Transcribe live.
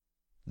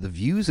The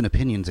views and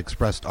opinions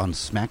expressed on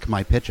Smack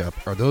My Pitch Up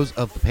are those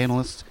of the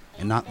panelists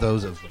and not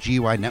those of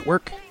GUI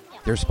Network,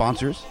 their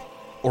sponsors,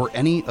 or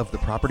any of the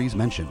properties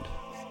mentioned.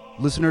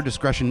 Listener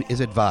discretion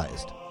is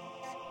advised.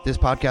 This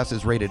podcast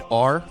is rated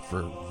R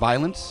for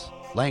violence,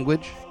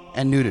 language,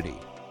 and nudity.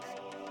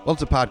 Well,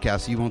 it's a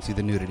podcast, so you won't see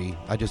the nudity.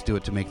 I just do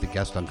it to make the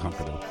guest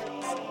uncomfortable.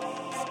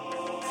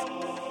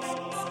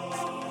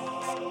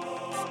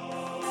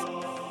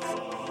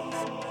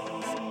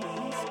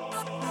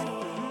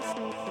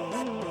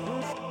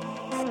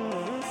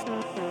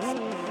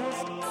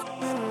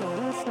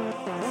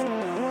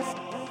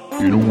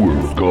 In a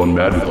world gone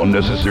mad with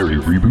unnecessary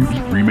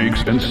reboots,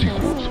 remakes, and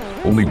sequels,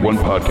 only one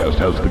podcast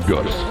has the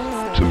guts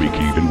to make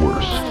it even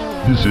worse.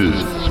 This is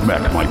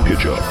Smack My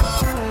Pitch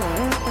Up.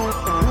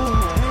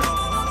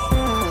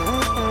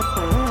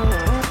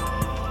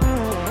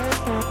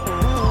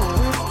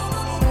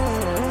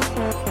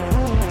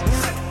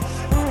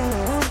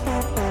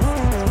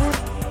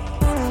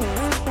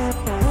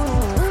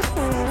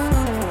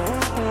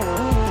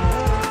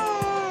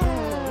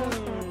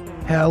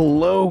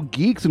 Hello,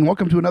 geeks, and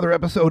welcome to another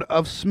episode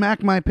of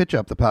Smack My Pitch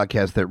Up, the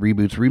podcast that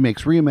reboots,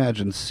 remakes,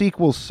 reimagines,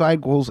 sequels,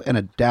 sidequels, and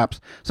adapts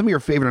some of your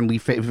favorite and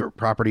least favorite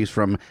properties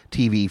from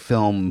TV,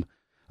 film,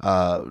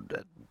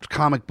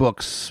 comic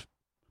books,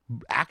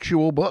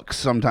 actual books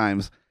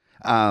sometimes.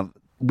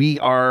 We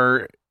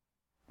are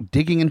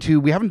digging into,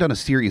 we haven't done a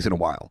series in a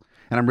while,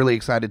 and I'm really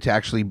excited to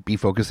actually be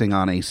focusing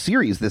on a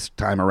series this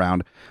time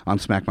around on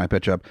Smack My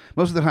Pitch Up.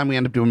 Most of the time we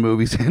end up doing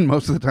movies, and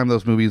most of the time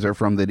those movies are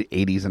from the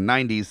 80s and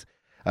 90s.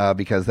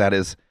 Because that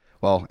is,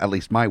 well, at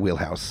least my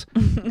wheelhouse.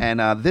 And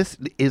this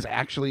is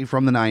actually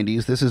from the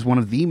 90s. This is one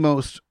of the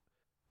most,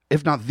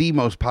 if not the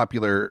most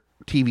popular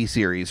TV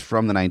series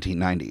from the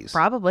 1990s.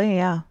 Probably,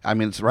 yeah. I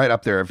mean, it's right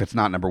up there. If it's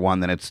not number one,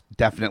 then it's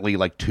definitely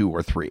like 2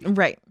 or 3.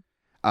 Right.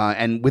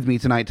 And with me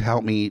tonight to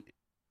help me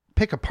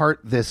pick apart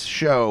this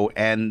show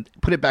and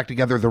put it back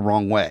together the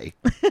wrong way.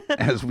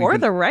 Or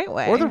the right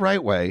way. Or the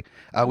right way.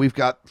 We've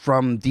got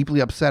from Deeply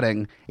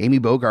Upsetting, Amy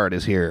Bogart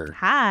is here.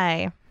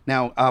 Hi.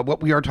 Now,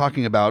 what we are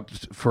talking about,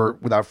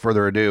 without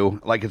further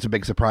ado, like it's a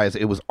big surprise,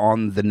 it was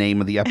on the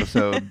name of the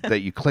episode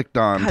that you clicked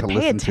on to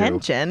listen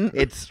attention. to.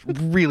 It's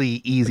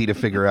really easy to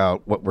figure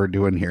out what we're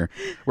doing here.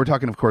 We're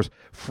talking, of course,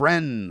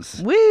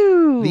 Friends.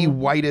 Woo! The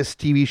whitest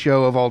TV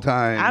show of all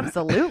time.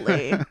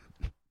 Absolutely.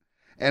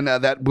 And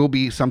that will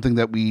be something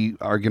that we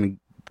are going to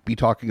be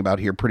talking about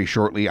here pretty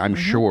shortly, I'm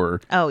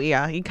sure. Oh,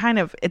 yeah.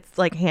 It's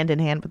like hand in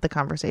hand with the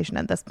conversation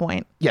at this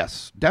point.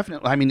 Yes,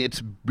 definitely. I mean,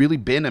 it's really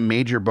been a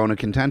major bone of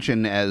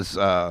contention as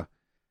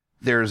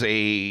there's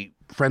a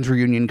Friends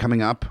reunion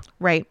coming up.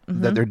 Right.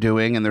 That they're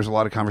doing, and there's a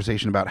lot of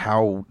conversation about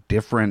how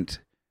different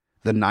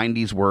the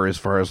 90s were as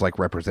far as like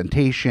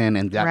representation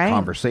and that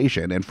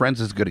conversation, and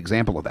Friends is a good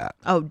example of that.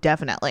 Oh,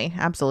 definitely.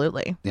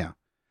 Absolutely. Yeah.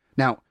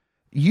 Now,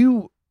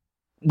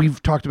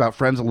 we've talked about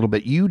Friends a little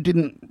bit. You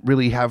didn't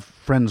really have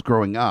Friends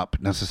growing up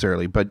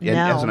necessarily, but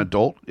as an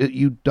adult,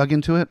 you dug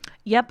into it?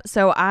 Yep.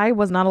 So I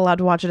was not allowed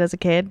to watch it as a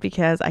kid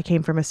because I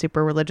came from a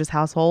super religious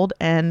household.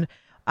 And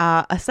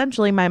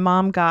essentially, my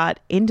mom got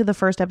into the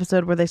first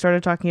episode where they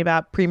started talking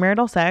about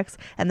premarital sex.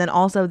 And then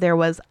also there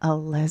was a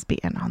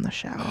lesbian on the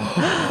show.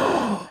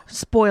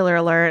 Spoiler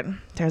alert,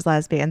 there's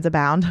lesbians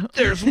abound.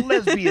 There's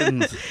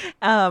lesbians.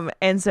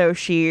 And so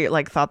she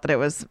thought that it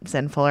was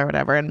sinful or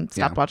whatever and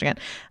stopped watching it.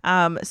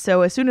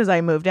 So as soon as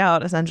I moved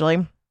out,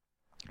 essentially,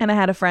 and I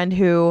had a friend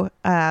who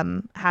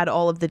had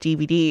all of the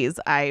DVDs,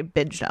 I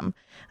binged them.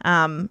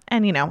 And,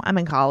 I'm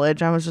in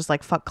college. I was just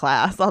like, fuck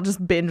class. I'll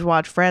just binge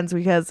watch Friends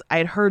because I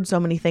had heard so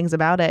many things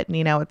about it.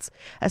 And, it's,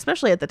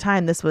 especially at the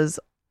time, this was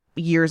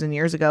years and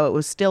years ago, it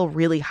was still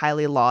really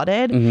highly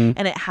lauded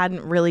and it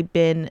hadn't really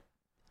been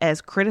as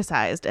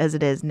criticized as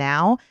it is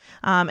now.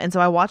 And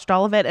so I watched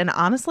all of it. And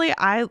honestly,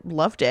 I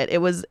loved it.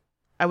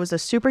 I was a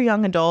super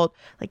young adult,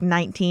 like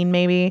 19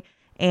 maybe.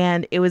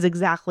 And it was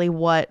exactly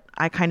what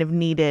I kind of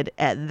needed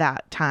at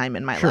that time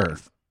in my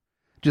life.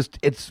 Just,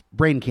 it's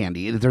brain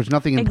candy. There's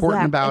nothing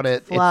important about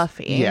it. It's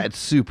fluffy. It's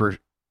super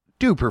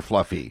duper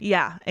fluffy.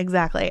 Yeah,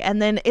 exactly.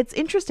 And then it's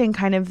interesting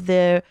kind of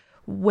the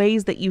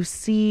ways that you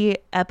see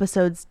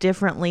episodes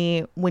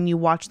differently when you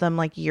watch them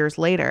like years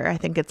later. I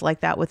think it's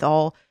like that with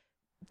all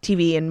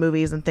TV and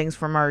movies and things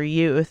from our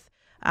youth.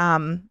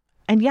 And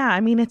yeah, I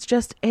mean,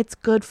 it's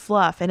good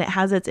fluff and it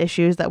has its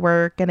issues that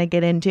we're going to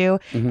get into.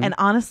 And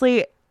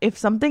honestly, if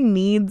something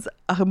needs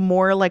a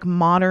more like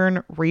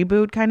modern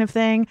reboot kind of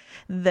thing,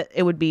 that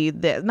it would be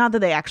this. Not that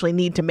they actually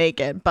need to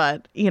make it,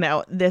 but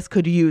this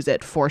could use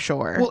it for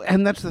sure. Well,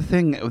 and that's the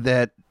thing,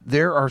 that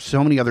there are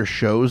so many other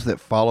shows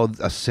that followed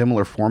a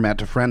similar format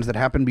to Friends that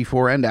happened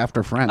before and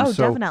after Friends. Oh,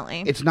 so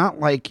definitely. It's not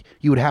like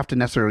you would have to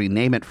necessarily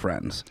name it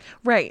Friends.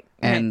 Right.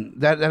 And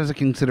that is a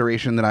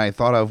consideration that I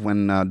thought of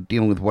when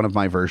dealing with one of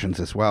my versions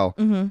as well,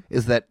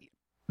 is that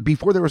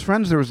before there was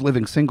Friends, there was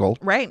Living Single.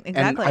 Right, exactly.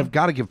 And I've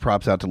got to give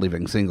props out to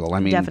Living Single. I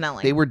mean,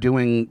 definitely. They were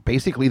doing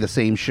basically the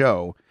same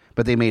show,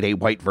 but they made a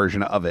white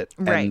version of it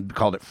and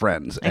called it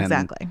Friends. And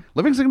Exactly.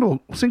 Living Single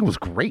was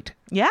great.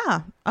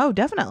 Yeah. Oh,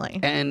 definitely.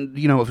 And,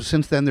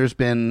 since then there's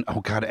been,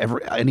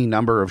 any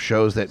number of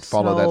shows that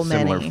follow that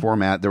similar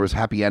format. There was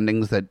Happy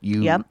Endings that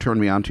you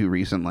turned me on to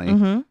recently.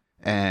 Mm-hmm.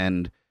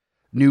 And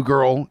New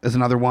Girl is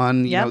another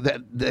one.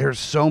 There's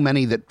so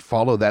many that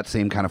follow that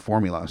same kind of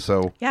formula.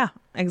 So yeah,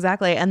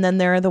 exactly. And then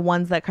there are the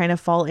ones that kind of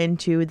fall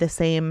into the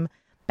same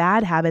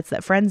bad habits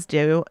that Friends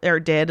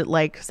did,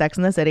 like Sex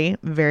and the City,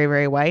 very,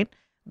 very white.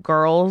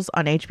 Girls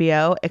on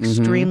HBO,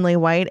 extremely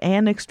white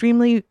and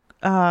extremely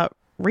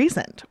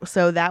recent.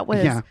 So that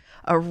was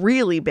a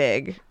really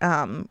big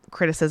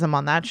criticism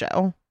on that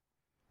show.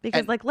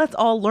 Because let's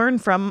all learn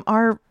from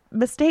our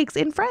mistakes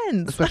in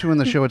Friends. Especially when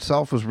the show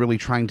itself was really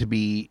trying to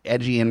be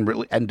edgy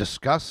and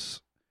discuss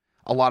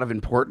a lot of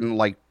important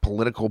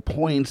political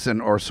points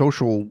or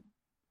social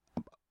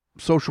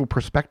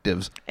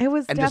perspectives. It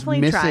was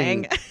definitely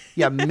trying.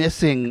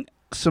 Missing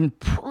some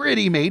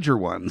pretty major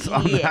ones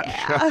on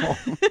that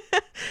show.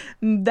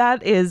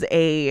 That is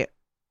a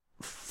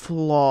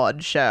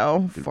flawed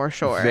show for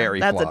sure.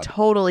 That's flawed. A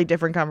totally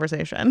different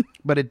conversation.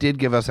 But it did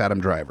give us Adam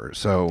Driver.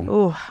 So,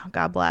 oh,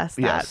 God bless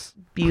that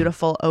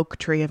beautiful oak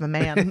tree of a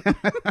man.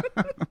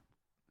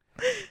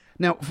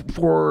 Now,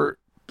 for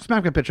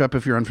Smack My Pitch Up,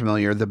 if you're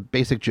unfamiliar, the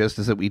basic gist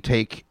is that we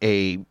take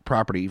a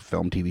property,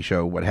 film, TV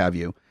show, what have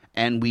you,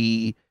 and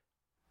we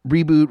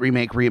reboot,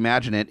 remake,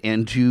 reimagine it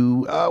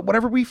into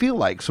whatever we feel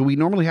like. So we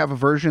normally have a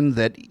version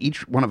that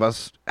each one of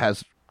us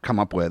has come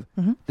up with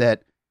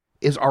that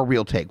is our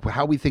real take,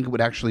 how we think it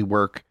would actually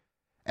work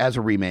as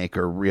a remake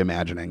or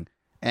reimagining.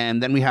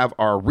 And then we have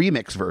our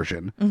remix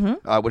version,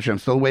 which I'm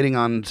still waiting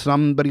on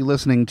somebody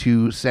listening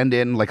to send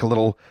in a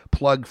little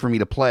plug for me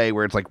to play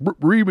where it's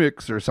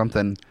remix or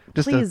something.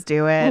 Just please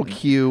do it. Little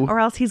cue. Or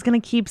else he's going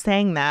to keep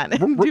saying that.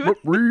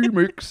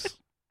 Remix.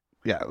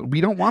 Yeah, we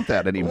don't want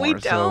that anymore. We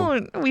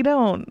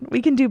don't.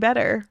 We can do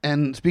better.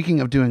 And speaking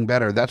of doing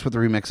better, that's what the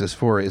remix is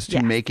for, is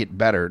to make it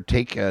better.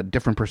 Take a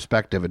different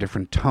perspective, a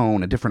different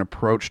tone, a different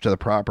approach to the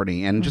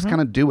property, and just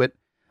kind of do it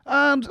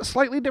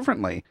slightly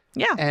differently.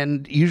 Yeah.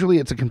 And usually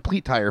it's a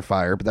complete tire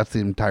fire, but that's the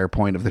entire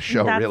point of the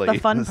show, really. That's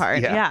the fun part.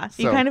 Yeah.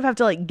 So you kind of have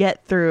to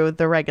get through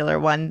the regular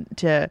one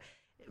to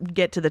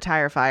get to the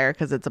tire fire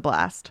because it's a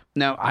blast.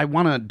 Now, I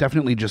want to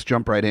definitely just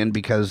jump right in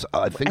because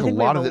I think a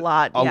lot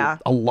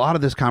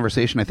of this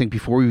conversation, I think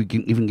before we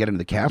can even get into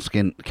the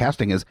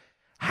casting is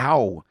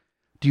how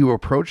do you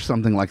approach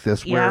something like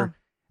this where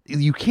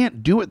you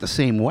can't do it the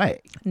same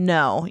way?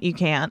 No, you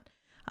can't.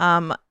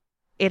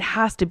 It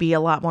has to be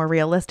a lot more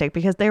realistic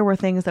because there were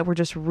things that were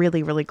just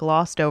really, really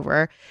glossed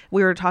over.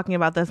 We were talking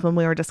about this when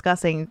we were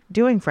discussing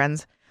doing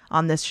Friends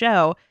on this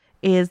show.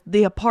 Is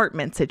the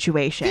apartment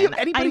situation.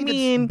 Anybody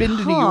that's been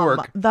to New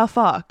York, the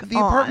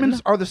apartments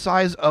are the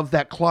size of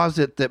that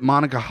closet that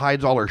Monica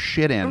hides all her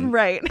shit in.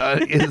 Right.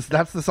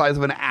 That's the size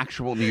of an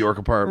actual New York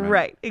apartment.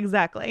 Right,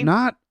 exactly.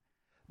 Not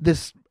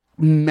this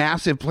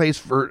massive place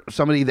for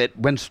somebody that,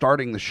 when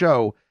starting the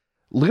show,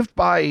 lived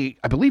by,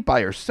 I believe,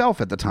 by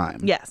herself at the time.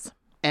 Yes.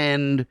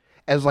 And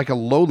as a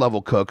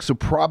low-level cook, so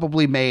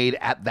probably made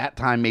at that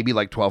time maybe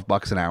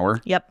 $12 an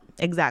hour. Yep,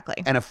 exactly.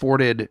 And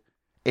afforded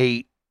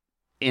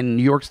in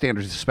New York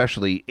standards,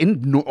 especially in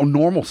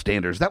normal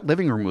standards, that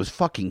living room was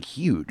fucking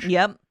huge.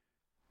 Yep.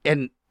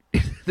 And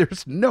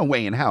there's no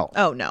way in hell.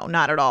 Oh, no,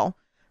 not at all.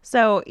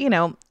 So,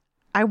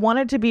 I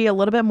wanted to be a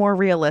little bit more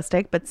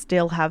realistic, but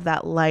still have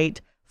that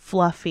light,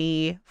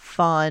 fluffy,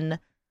 fun,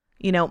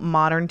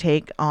 modern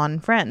take on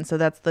Friends. So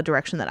that's the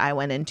direction that I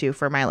went into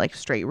for my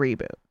straight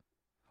reboot.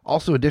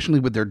 Also,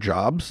 additionally, with their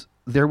jobs,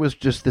 there was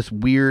just this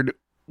weird,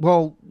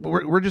 well,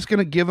 we're just going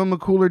to give them a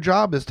cooler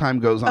job as time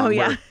goes on. Oh,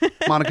 yeah.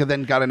 Monica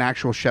then got an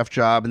actual chef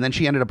job, and then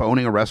she ended up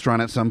owning a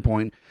restaurant at some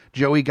point.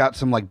 Joey got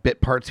some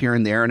bit parts here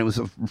and there, and it was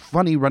a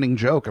funny running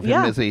joke of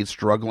him as a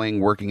struggling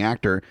working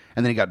actor.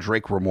 And then he got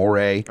Drake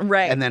Ramore.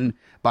 Right. And then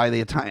by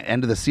the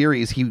end of the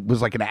series, he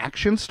was an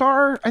action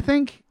star, I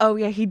think. Oh,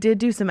 yeah, he did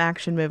do some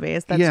action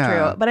movies. That's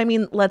true. But I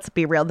mean, let's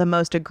be real. The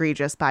most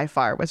egregious by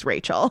far was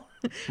Rachel.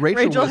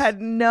 Rachel had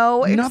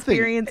no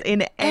experience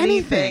in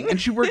anything. And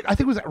she worked, I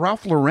think it was at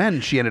Ralph Lauren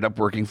she ended up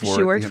working for.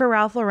 She worked for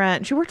Ralph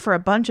Lauren. She worked for a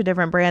bunch of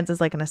different brands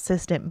as an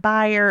assistant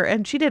buyer.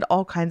 And she did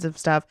all kinds of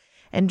stuff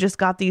and just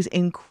got these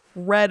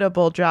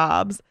incredible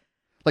jobs.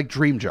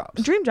 Dream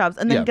jobs.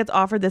 And then gets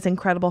offered this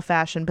incredible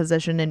fashion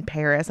position in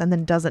Paris and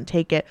then doesn't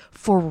take it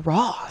for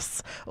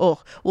Ross.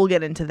 Oh, we'll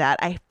get into that.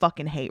 I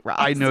fucking hate Ross.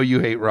 I know you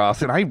hate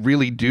Ross, and I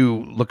really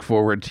do look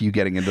forward to you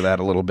getting into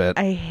that a little bit.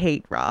 I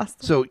hate Ross.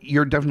 So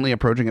you're definitely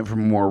approaching it from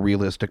a more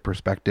realistic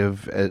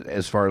perspective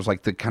as far as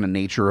the kind of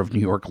nature of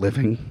New York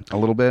living a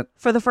little bit?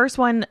 For the first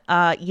one,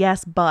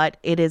 yes, but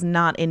it is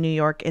not in New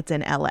York. It's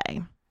in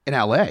L.A. In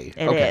L.A.?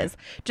 It is.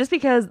 Just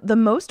because the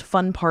most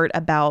fun part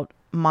about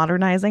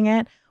modernizing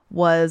it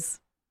was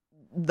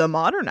the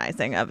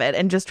modernizing of it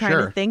and just trying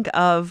to think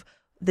of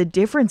the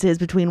differences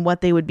between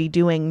what they would be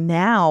doing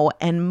now.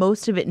 And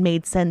most of it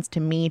made sense to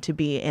me to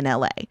be in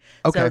LA.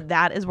 Okay. So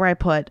that is where I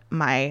put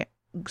my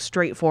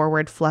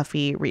straightforward,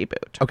 fluffy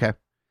reboot. Okay.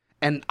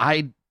 And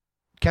I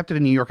kept it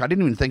in New York. I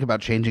didn't even think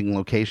about changing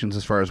locations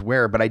as far as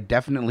where, but I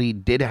definitely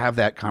did have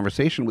that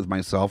conversation with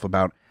myself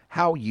about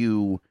how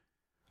you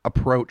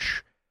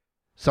approach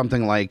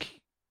something like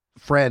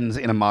Friends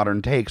in a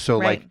modern take. So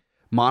like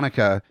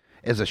Monica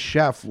as a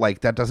chef,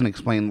 like that doesn't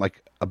explain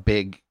like a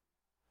big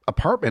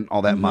apartment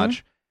all that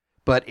much.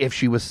 But if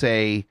she was,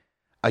 say,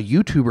 a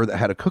YouTuber that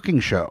had a cooking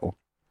show.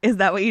 Is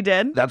that what you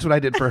did? That's what I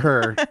did for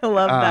her. I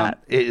love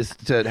that. Is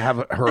to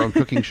have her own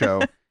cooking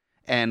show.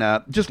 And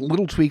just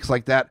little tweaks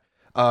like that.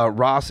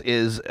 Ross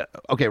is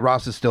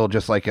still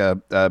just like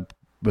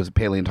was a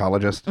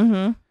paleontologist.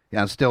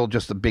 Yeah, still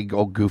just a big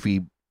old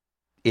goofy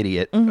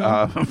idiot for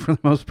the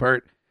most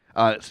part.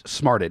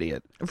 Smart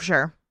idiot. For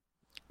sure.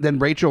 Then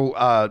Rachel,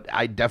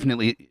 I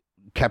definitely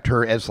kept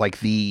her as like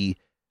the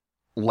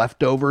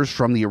leftovers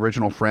from the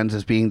original Friends,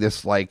 as being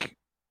this like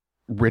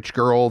rich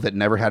girl that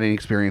never had any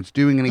experience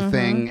doing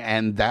anything.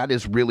 And that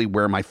is really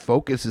where my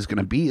focus is going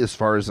to be as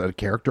far as a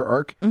character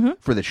arc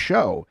for the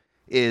show.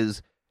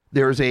 Is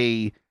there's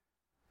a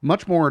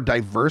much more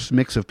diverse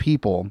mix of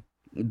people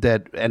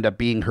that end up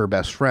being her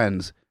best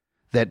friends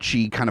that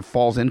she kind of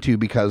falls into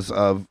because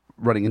of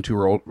running into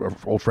her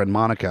old friend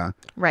Monica.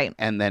 Right.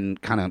 And then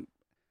kind of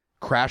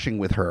crashing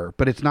with her.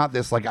 But it's not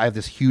this like, I have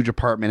this huge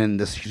apartment and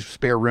this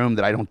spare room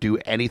that I don't do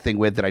anything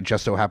with that I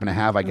just so happen to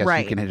have. I guess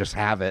you can just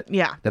have it.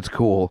 Yeah. That's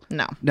cool.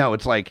 No,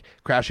 it's like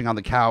crashing on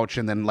the couch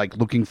and then like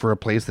looking for a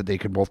place that they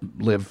could both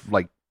live,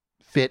 like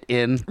fit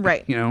in.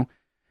 Right. You know?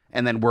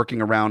 And then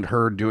working around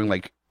her doing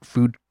like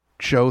food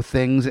show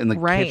things in the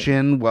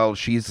kitchen while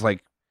she's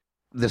like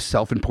this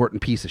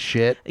self-important piece of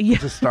shit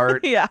to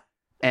start. Yeah.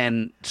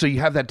 And so you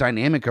have that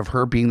dynamic of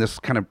her being this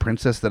kind of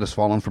princess that has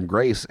fallen from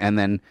grace and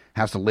then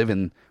has to live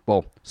in,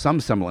 well,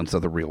 some semblance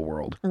of the real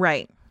world.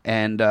 Right.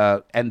 And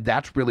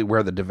that's really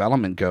where the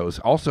development goes.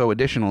 Also,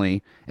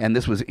 additionally, and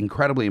this was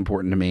incredibly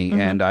important to me,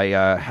 and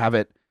I have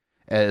it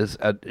as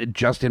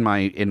just in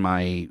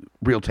my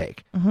real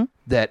take,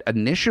 that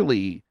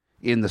initially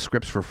in the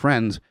scripts for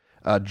Friends,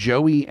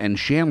 Joey and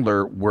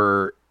Chandler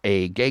were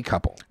a gay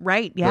couple.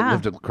 Right, yeah. That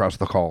lived across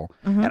the hall.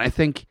 And I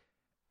think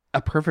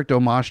a perfect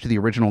homage to the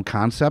original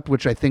concept,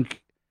 which I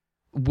think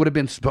would have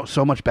been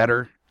so much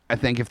better, I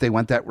think, if they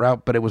went that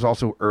route. But it was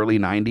also early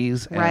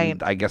 90s.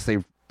 And I guess they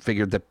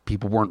figured that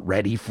people weren't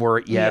ready for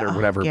it yet or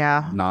whatever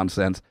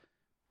nonsense.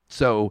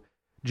 So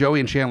Joey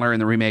and Chandler in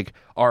the remake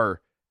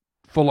are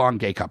full-on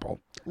gay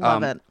couple.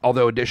 Love it.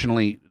 Although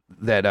additionally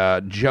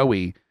that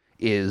Joey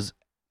is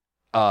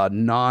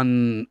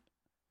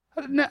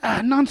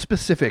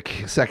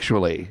non-specific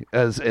sexually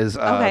is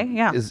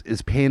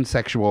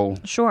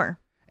pansexual. Sure.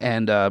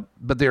 And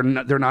but they're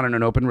not in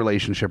an open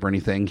relationship or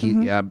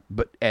anything.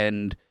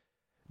 And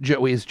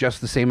Joey is just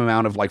the same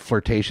amount of like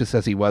flirtatious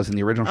as he was in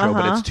the original show,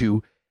 but it's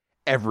to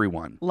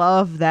everyone.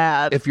 Love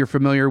that. If you're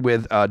familiar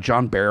with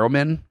John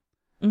Barrowman,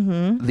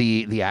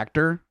 the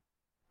actor,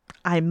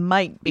 I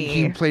might be.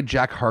 He played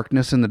Jack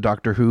Harkness in the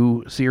Doctor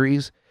Who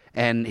series,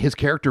 and his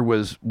character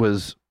was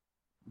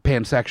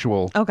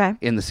pansexual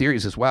in the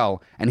series as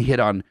well, and he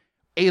hit on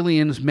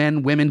aliens,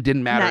 men, women,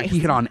 didn't matter. Nice. He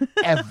hit on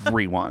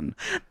everyone.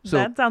 So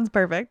that sounds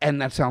perfect.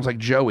 And that sounds like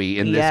Joey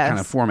in this kind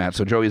of format.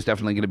 So Joey is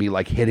definitely going to be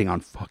like hitting on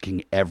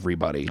fucking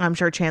everybody. I'm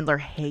sure Chandler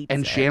hates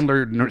and it.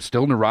 Chandler,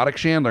 still neurotic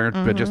Chandler,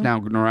 but just now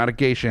neurotic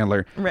gay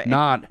Chandler. Right.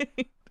 Not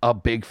a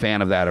big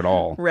fan of that at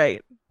all.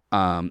 Right.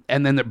 And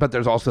then, but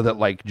there's also that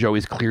like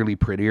Joey's clearly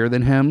prettier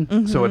than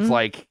him. So it's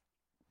like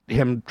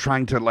him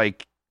trying to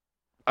like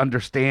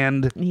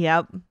understand.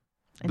 Yep.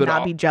 And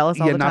not be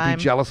jealous all the time. Not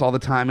be jealous all the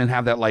time and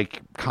have that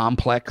like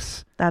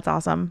complex. That's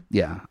awesome.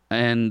 Yeah.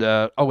 And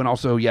and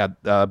also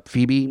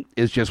Phoebe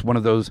is just one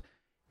of those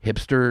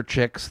hipster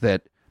chicks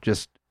that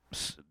just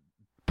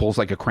pulls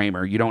like a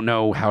Kramer. You don't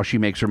know how she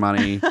makes her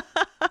money.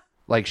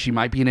 Like she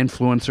might be an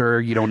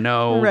influencer. You don't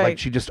know. Right. Like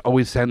she just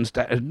always sends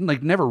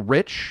like never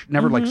rich,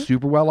 never like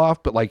super well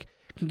off, but like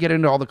can get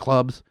into all the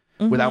clubs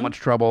without much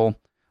trouble.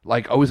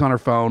 Like always on her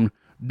phone.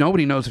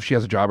 Nobody knows if she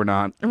has a job or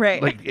not. Right.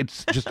 Like,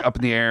 it's just up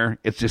in the air.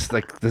 It's just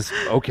like this,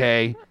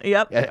 okay.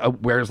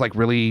 Yep. Wears like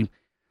really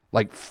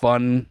like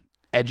fun,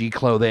 edgy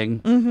clothing.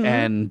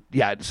 And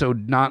yeah, so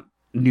not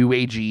new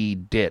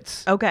agey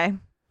dits. Okay.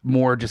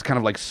 More just kind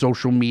of like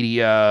social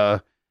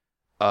media,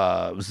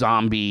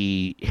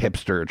 zombie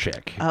hipster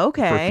chick.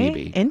 Okay. For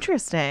Phoebe.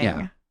 Interesting.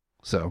 Yeah.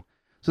 So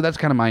that's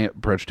kind of my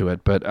approach to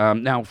it. But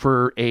now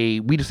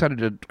we decided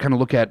to kind of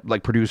look at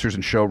like producers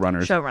and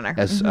showrunners.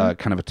 As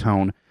kind of a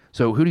tone.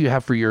 So who do you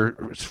have for your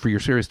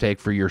series take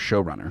for your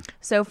showrunner?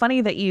 So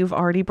funny that you've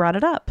already brought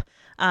it up.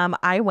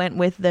 I went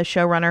with the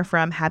showrunner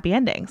from Happy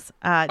Endings,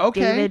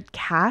 David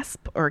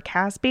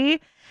Caspi.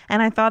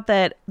 And I thought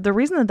that the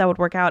reason that would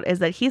work out is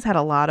that he's had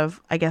a lot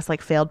of, I guess,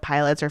 like failed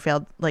pilots or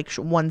failed like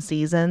one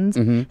seasons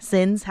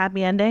since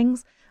Happy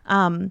Endings.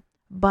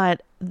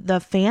 But the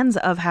fans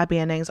of Happy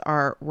Endings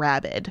are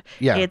rabid.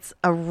 Yeah. It's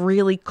a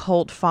really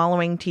cult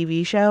following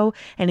TV show.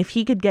 And if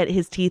he could get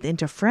his teeth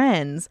into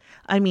Friends,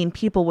 I mean,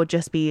 people would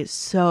just be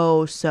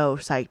so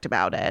psyched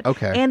about it.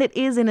 Okay. And it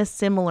is in a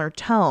similar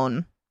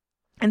tone.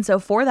 And so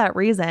for that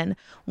reason,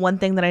 one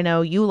thing that I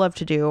know you love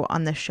to do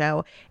on this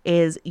show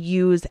is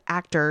use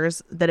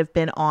actors that have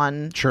been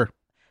on. Sure.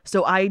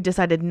 So I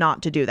decided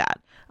not to do that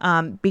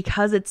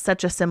because it's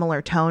such a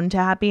similar tone to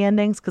Happy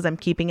Endings, because I'm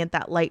keeping it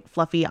that light,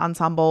 fluffy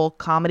ensemble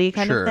comedy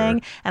kind of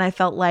thing. And I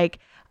felt like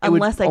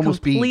unless I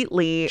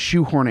completely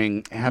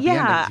shoehorning happy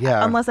endings.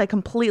 Yeah. Unless I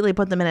completely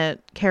put them in a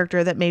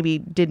character that maybe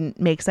didn't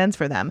make sense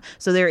for them.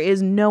 So there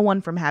is no one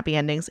from Happy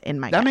Endings in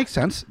my cast. Makes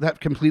sense. That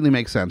completely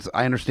makes sense.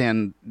 I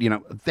understand,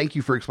 thank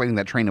you for explaining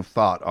that train of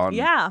thought on.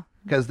 Yeah.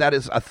 Because that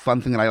is a fun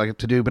thing that I like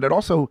to do, but it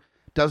also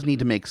does need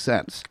to make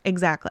sense.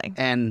 Exactly.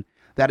 And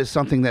that is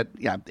something that,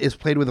 is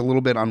played with a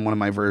little bit on one of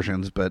my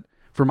versions. But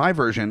for my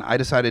version, I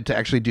decided to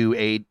actually do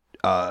a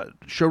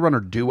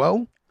showrunner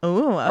duo.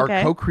 Ooh,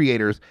 okay. Are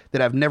co-creators that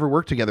have never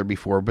worked together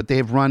before, but they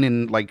have run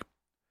in like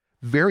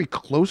very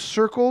close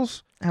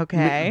circles.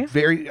 Okay.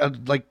 Very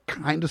like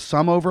kind of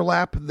some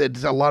overlap.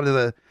 There's a lot of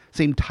the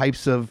same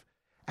types of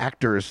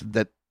actors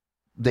that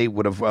they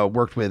would have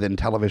worked with in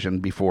television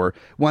before.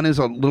 One is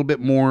a little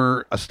bit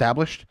more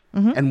established,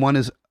 and one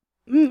is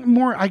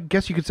more, I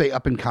guess you could say,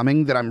 up and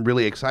coming, that I'm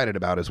really excited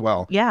about as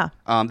well. Yeah.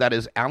 That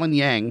is Alan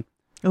Yang.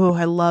 Oh,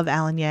 I love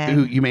Alan Yang.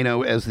 Who you may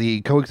know as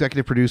the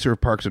co-executive producer of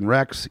Parks and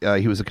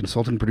Recs. He was a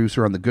consulting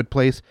producer on The Good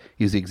Place.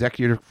 He's the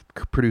executive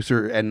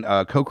producer and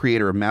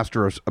co-creator of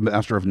Master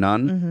of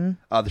None,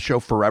 the show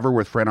Forever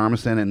with Fred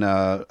Armisen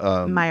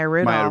and Maya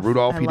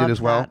Rudolph. He did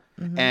as well.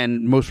 Mm-hmm.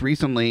 And most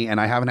recently,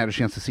 and I haven't had a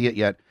chance to see it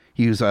yet,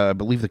 he was, I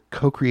believe, the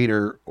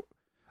co-creator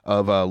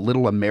of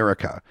Little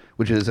America,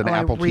 which is an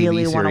Apple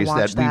TV series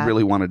that we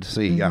really wanted to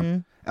see. Yeah.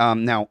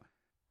 Now,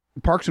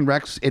 Parks and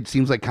Recs, it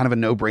seems like kind of a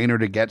no-brainer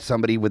to get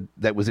somebody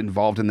that was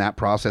involved in that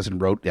process and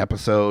wrote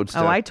episodes.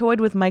 I toyed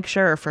with Mike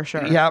Schur for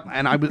sure. Yeah,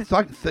 and I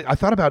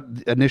thought about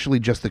initially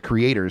just the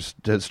creators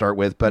to start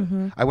with, but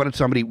I wanted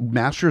somebody.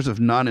 Masters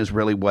of None is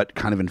really what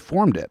kind of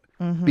informed it,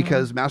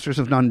 because Masters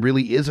of None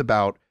really is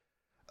about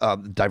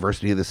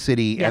diversity of the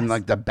city and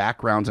like the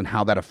backgrounds and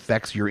how that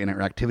affects your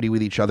interactivity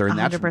with each other, and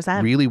 100%.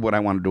 That's really what I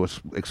wanted to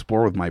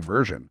explore with my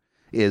version.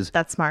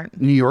 That's smart.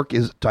 New York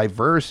is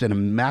diverse and a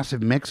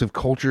massive mix of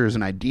cultures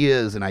and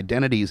ideas and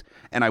identities,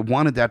 and I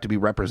wanted that to be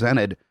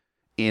represented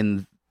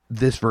in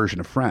this version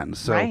of Friends.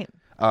 So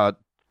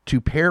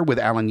to pair with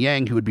Alan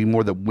Yang, who would be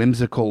more the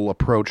whimsical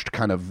approached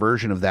kind of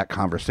version of that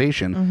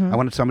conversation, I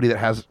wanted somebody that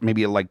has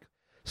maybe a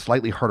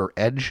slightly harder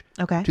edge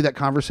to that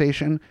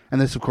conversation,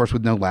 and this of course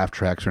with no laugh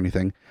tracks or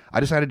anything. I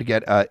decided to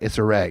get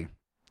Issa Rae.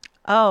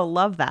 Oh,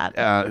 love that.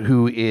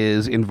 Who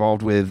is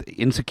involved with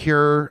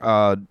Insecure,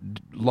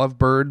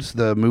 Lovebirds,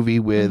 the movie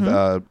with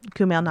Kumail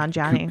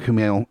Nanjiani.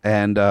 Kumail,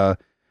 and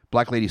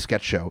Black Lady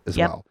Sketch Show as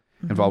well.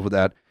 Involved with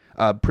that.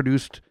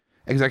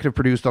 Executive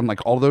produced on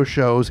all those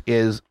shows,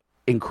 is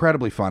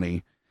incredibly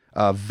funny,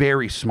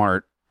 very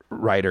smart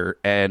writer,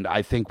 and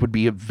I think would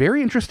be a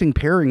very interesting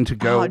pairing to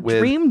go with.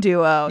 Dream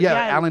duo. Yeah,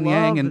 Alan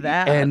Yang.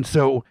 And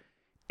so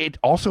it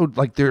also,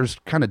 there's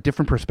kind of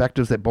different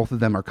perspectives that both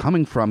of them are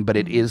coming from, but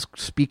it is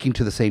speaking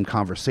to the same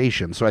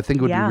conversation. So I think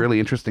it would be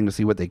really interesting to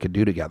see what they could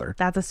do together.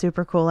 That's a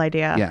super cool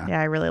idea. Yeah,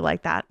 I really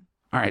like that.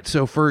 All right,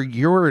 so for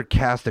your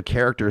cast of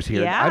characters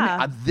here,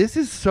 this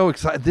is so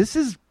exciting. This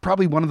is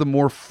probably one of the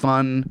more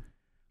fun,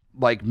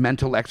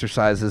 mental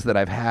exercises that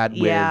I've had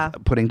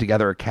with putting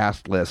together a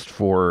cast list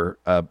for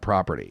a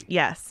property.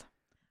 Yes.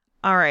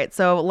 All right,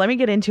 so let me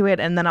get into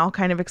it, and then I'll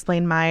kind of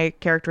explain my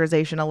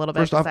characterization a little bit.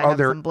 First off, are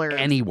there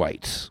any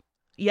whites?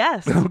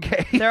 Yes.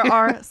 Okay. There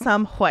are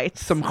some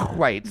whites. Some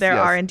whites. There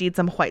are indeed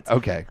some whites.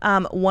 Okay.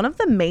 One of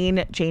the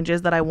main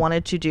changes that I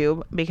wanted to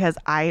do, because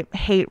I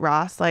hate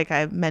Ross, like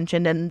I've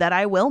mentioned, and that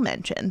I will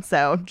mention.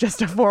 So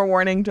just a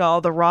forewarning to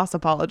all the Ross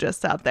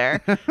apologists out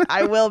there.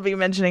 I will be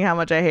mentioning how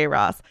much I hate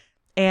Ross.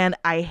 And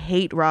I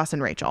hate Ross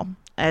and Rachel.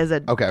 As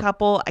a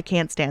couple, I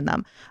can't stand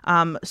them.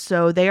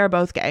 So they are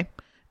both gay.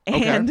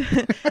 And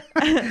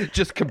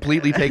just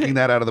completely taking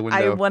that out of the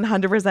window. I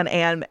 100%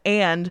 am.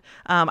 And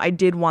I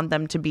did want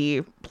them to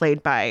be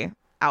played by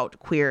out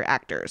queer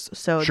actors.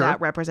 So that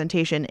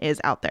representation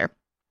is out there.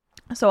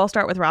 So I'll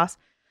start with Ross.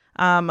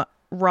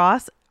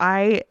 Ross,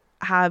 I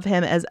have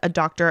him as a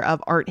doctor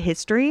of art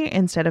history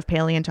instead of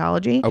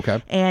paleontology.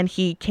 Okay. And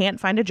he can't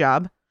find a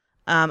job.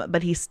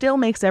 But he still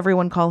makes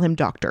everyone call him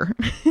doctor,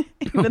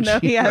 even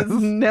though he has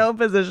no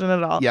position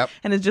at all. Yep.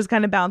 And is just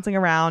kind of bouncing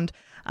around.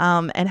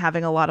 And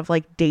having a lot of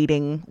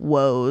dating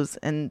woes.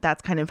 And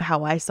that's kind of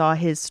how I saw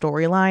his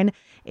storyline,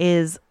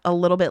 is a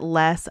little bit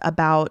less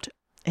about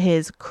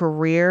his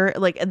career.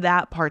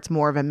 That part's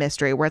more of a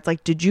mystery, where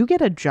it's did you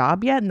get a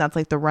job yet? And that's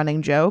the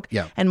running joke.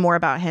 Yeah. And more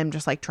about him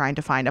just trying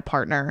to find a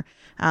partner,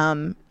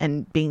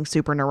 and being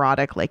super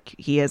neurotic like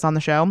he is on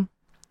the show.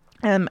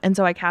 And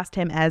so I cast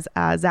him as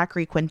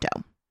Zachary Quinto.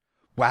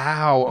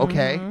 Wow.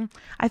 Okay.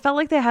 I felt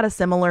like they had a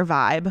similar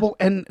vibe. Well,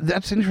 and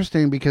that's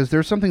interesting, because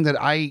there's something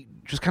that I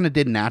just kind of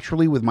did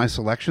naturally with my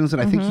selections,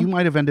 and I think you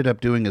might have ended up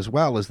doing as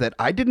well, is that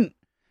I didn't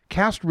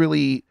cast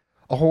really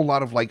a whole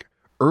lot of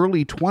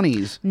early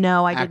 20s.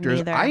 No, I actors.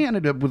 didn't either. I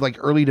ended up with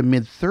early to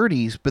mid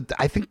 30s, but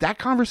I think that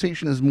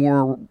conversation is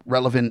more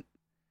relevant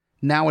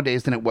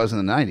nowadays than it was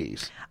in the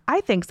 90s.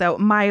 I think so.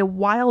 My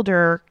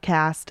Wilder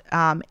cast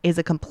is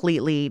a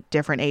completely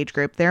different age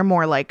group. They're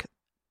more like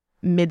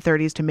mid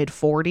 30s to mid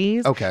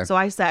 40s. Okay. So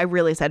I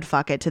really said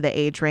fuck it to the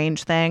age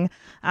range thing.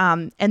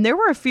 And there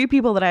were a few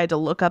people that I had to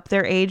look up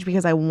their age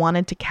because I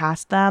wanted to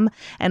cast them.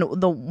 And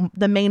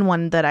the main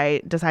one that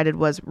I decided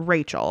was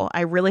Rachel.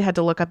 I really had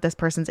to look up this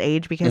person's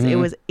age because it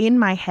was in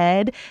my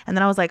head. And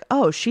then I was like,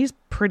 oh, she's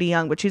pretty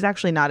young, but she's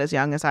actually not as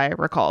young as I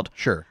recalled.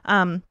 Sure.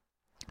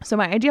 So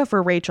my idea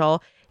for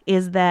Rachel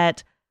is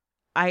that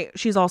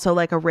she's also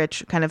like a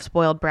rich kind of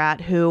spoiled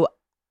brat who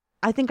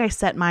I think I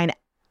set mine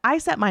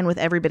with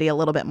everybody a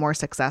little bit more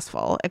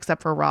successful,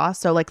 except for Ross.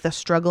 So like the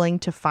struggling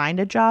to find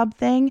a job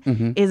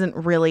thing isn't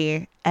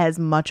really as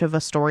much of a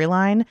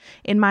storyline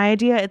in my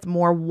idea. It's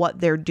more what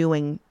they're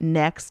doing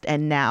next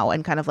and now,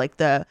 and kind of like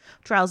the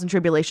trials and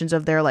tribulations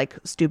of their like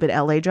stupid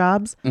LA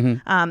jobs.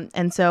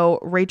 And so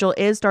Rachel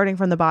is starting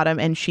from the bottom,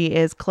 and she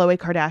is Khloe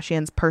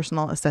Kardashian's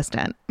personal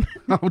assistant.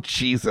 Oh,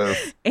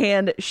 Jesus.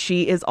 And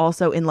she is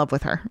also in love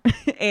with her.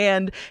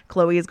 And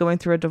Khloe is going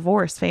through a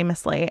divorce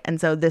famously. And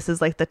so this is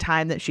like the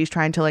time that she's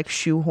trying to like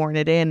shoehorn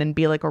it in and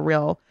be like a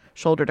real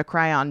shoulder to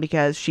cry on,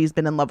 because she's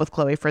been in love with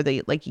Khloe for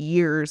the like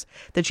years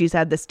that she's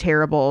had this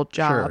terrible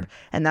job. Sure.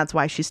 And that's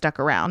why she stuck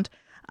around.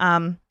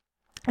 And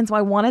so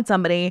I wanted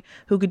somebody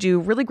who could do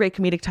really great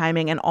comedic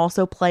timing and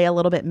also play a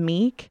little bit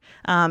meek,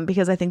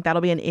 because I think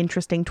that'll be an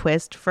interesting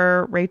twist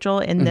for Rachel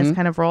in this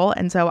kind of role.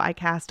 And so I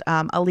cast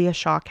Aaliyah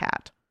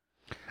Shawkat.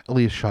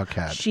 Aaliyah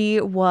Shawkat.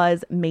 She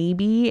was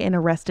maybe in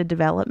Arrested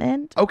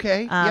Development.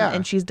 Okay, yeah.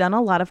 And she's done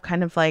a lot of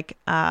kind of like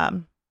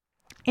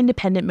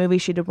independent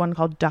movies. She did one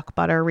called Duck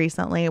Butter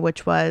recently,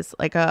 which was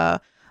like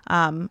a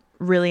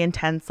really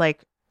intense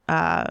like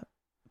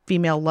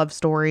female love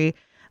story.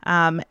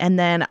 And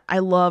then I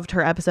loved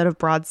her episode of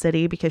Broad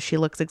City because she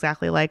looks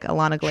exactly like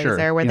Alana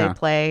Glazer, where they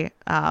play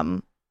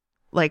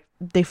like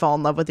they fall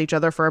in love with each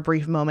other for a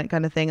brief moment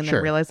kind of thing, and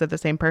then realize they're the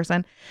same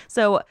person.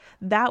 So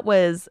that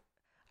was,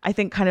 I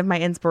think, kind of my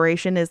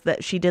inspiration, is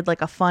that she did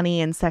like a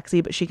funny and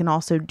sexy, but she can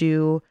also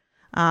do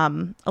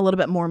a little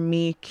bit more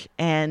meek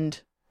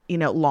and, you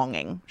know,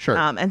 longing. Sure.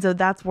 And so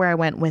that's where I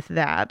went with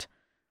that.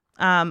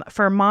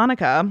 For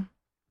Monica,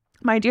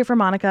 my idea for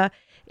Monica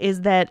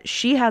is that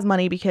she has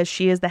money because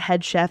she is the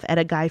head chef at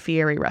a Guy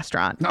Fieri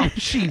restaurant. Oh,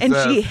 Jesus. And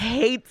she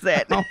hates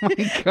it. Oh,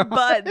 my God.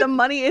 But the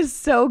money is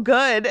so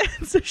good,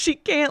 so she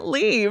can't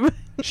leave.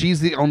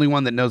 She's the only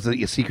one that knows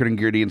the secret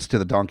ingredients to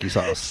the donkey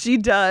sauce. She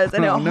does,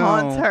 and it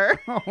haunts her.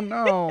 Oh,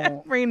 no.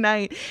 Every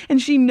night.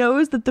 And she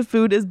knows that the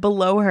food is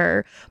below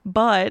her,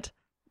 but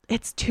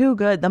it's too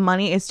good. The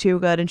money is too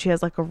good, and she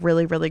has like a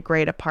really, really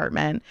great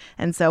apartment.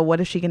 And so what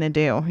is she going to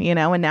do? You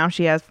know, and now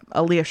she has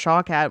Aaliyah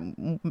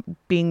Shawkat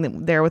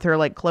being there with her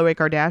like Khloe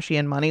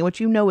Kardashian money, which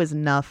you know is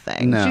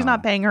nothing. No. She's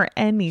not paying her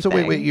anything.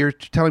 So wait, you're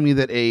telling me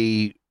that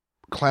a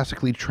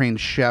classically trained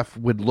chef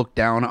would look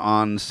down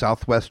on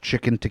Southwest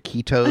chicken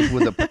taquitos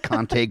with a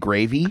picante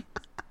gravy?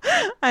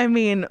 I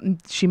mean,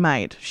 she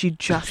might. She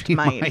just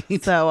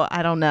might. So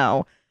I don't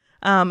know.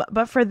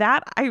 But for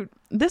that,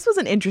 this was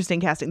an interesting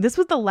casting. This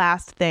was the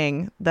last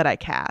thing that I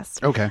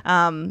cast. Okay.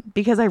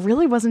 Because I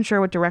really wasn't sure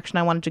what direction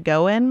I wanted to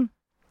go in.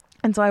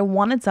 And so I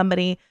wanted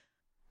somebody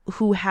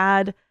who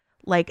had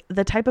like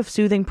the type of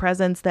soothing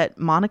presence that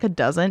Monica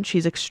doesn't.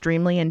 She's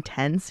extremely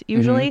intense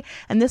usually.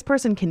 And this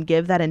person can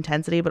give that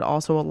intensity, but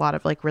also a lot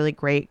of like really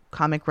great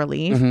comic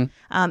relief.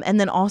 And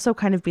then also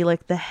kind of be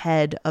like the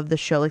head of the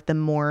show, like the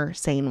more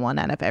sane one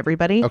out of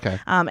everybody. Okay.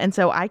 And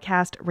so I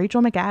cast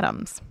Rachel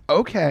McAdams.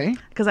 Okay.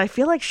 Because I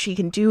feel like she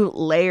can do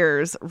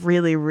layers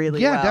really,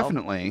 really well. Yeah,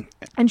 definitely.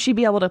 And she'd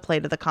be able to play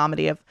to the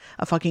comedy of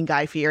a fucking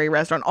Guy Fieri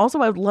restaurant. Also,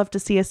 I would love to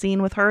see a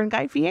scene with her and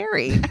Guy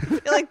Fieri. I feel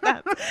like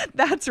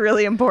that's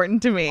really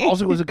important to me.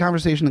 Also, it was a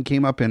conversation that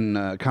came up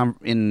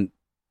in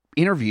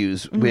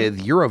interviews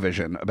with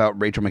Eurovision about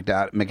Rachel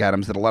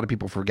McAdams that a lot of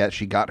people forget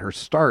she got her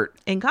start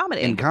in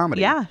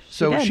comedy. Yeah.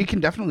 She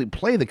can definitely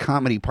play the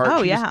comedy part.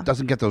 Oh, she just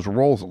doesn't get those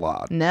roles a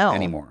lot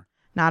anymore.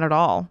 Not at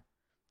all.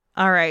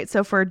 All right.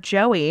 So for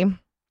Joey,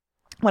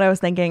 what I was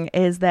thinking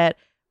is that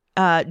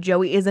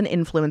Joey is an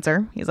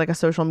influencer. He's like a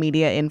social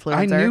media influencer.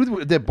 I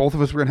knew that both of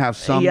us were going to have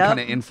some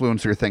kind of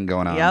influencer thing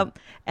going on. Yep.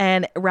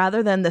 And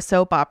rather than the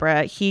soap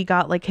opera, he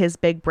got like his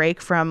big break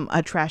from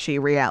a trashy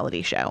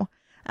reality show.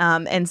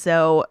 And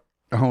so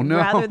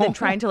rather than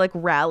trying to like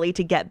rally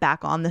to get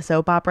back on the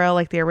soap opera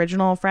like the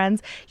original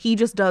Friends, he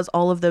just does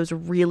all of those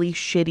really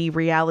shitty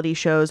reality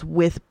shows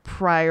with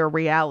prior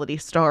reality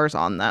stars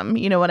on them.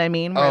 You know what I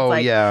mean? Where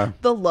it's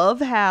like The Love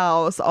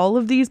House, all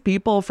of these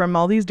people from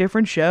all these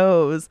different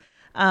shows.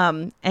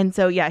 And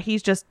so,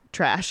 he's just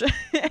trash,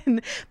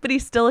 but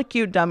he's still a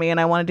cute dummy. And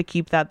I wanted to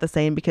keep that the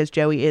same because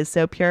Joey is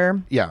so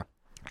pure. Yeah.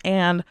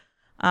 And,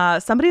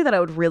 somebody that I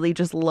would really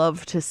just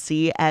love to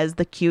see as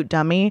the cute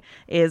dummy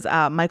is,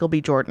 Michael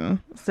B.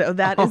 Jordan. So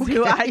that is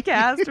who I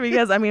cast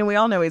because I mean, we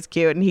all know he's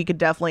cute and he could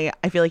definitely,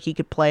 I feel like he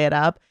could play it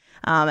up.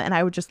 And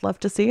I would just love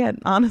to see it,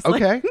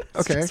 honestly. Okay.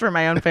 Just for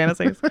my own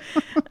fantasies.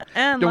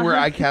 And don't worry,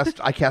 I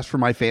cast for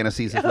my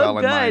fantasies as well.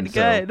 Good.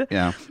 So,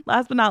 yeah.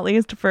 Last but not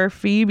least, for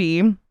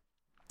Phoebe,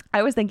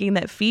 I was thinking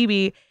that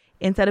Phoebe,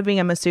 instead of being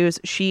a masseuse,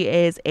 she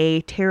is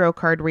a tarot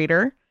card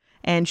reader,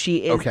 and she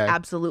is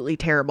absolutely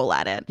terrible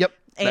at it. Yep.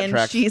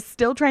 And she's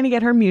still trying to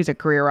get her music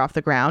career off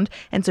the ground.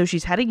 And so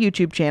she's had a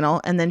YouTube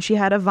channel, and then she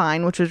had a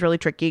Vine, which was really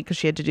tricky because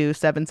she had to do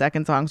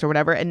 7-second songs or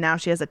whatever. And now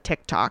she has a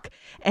TikTok,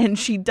 and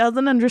she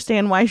doesn't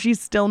understand why she's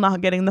still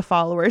not getting the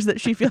followers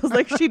that she feels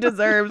like she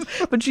deserves.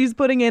 But she's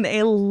putting in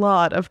a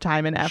lot of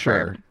time and effort.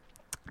 Sure.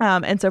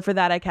 And so for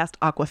that, I cast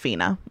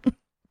Aquafina.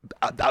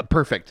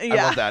 Perfect. Yeah.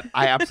 I love that.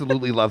 I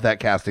absolutely love that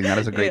casting. That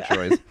is a great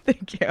choice.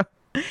 Thank you.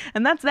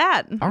 And that's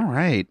that. All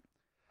right.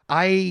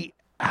 I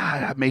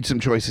made some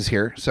choices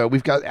here. So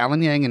we've got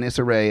Alan Yang and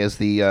Issa Rae as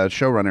the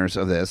showrunners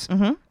of this.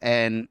 Mm-hmm.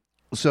 And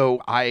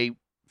so I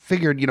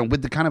figured,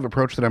 with the kind of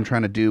approach that I'm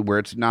trying to do where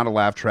it's not a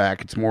laugh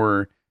track, it's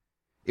more,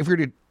 if we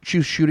were to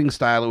choose shooting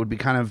style, it would be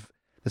kind of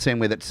the same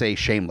way that, say,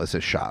 Shameless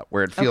is shot,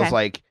 where it feels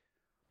like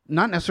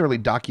not necessarily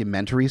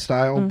documentary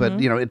style, but,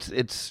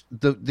 it's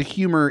the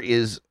humor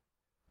is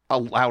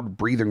allowed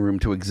breathing room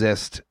to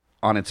exist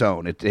on its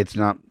own. It's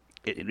not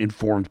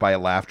informed by a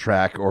laugh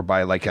track or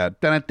by like a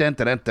dun dun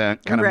dun dun dun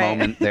kind of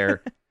moment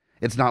there.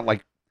 It's not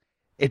like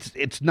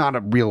it's not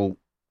a real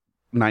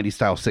 90s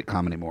style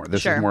sitcom anymore.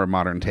 This is more a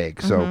modern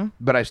take. So,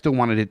 but I still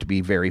wanted it to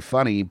be very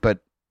funny.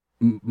 But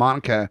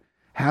Monica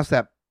has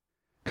that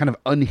kind of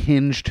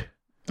unhinged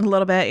a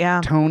little bit,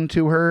 tone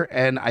to her.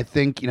 And I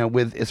think,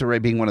 with Issa Rae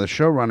being one of the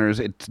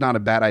showrunners, it's not a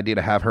bad idea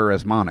to have her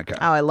as Monica.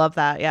 Oh, I love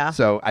that. Yeah.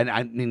 So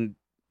I mean,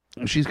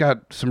 she's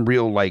got some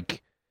real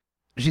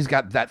she's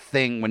got that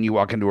thing when you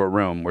walk into a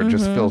room where it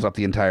just fills up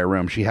the entire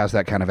room. She has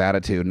that kind of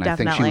attitude, and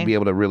Definitely. I think she would be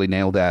able to really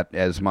nail that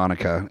as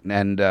Monica.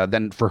 And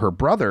then for her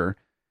brother,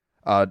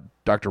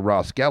 Dr.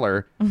 Ross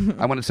Geller,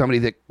 I wanted somebody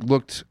that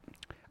looked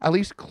at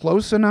least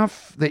close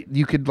enough that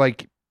you could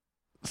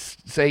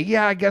say,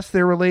 yeah, I guess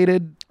they're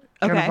related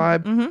kind of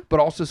vibe, but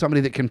also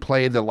somebody that can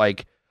play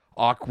the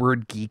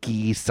awkward,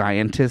 geeky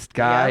scientist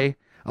guy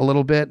a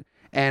little bit.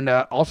 And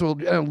also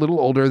a little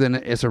older than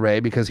Issa Rae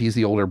because he's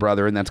the older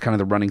brother, and that's kind of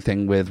the running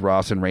thing with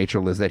Ross and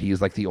Rachel is that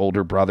he's the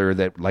older brother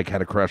that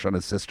had a crush on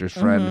his sister's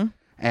friend.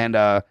 And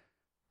an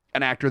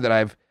actor that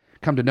I've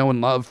come to know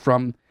and love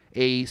from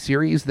a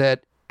series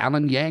that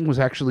Alan Yang was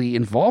actually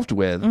involved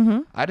with.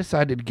 I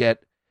decided to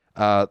get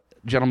a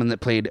gentleman that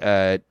played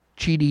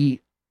Chidi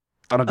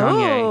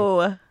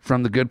Onoganye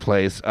from The Good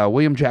Place,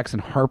 William Jackson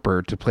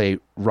Harper, to play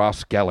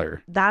Ross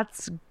Geller.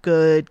 That's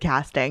good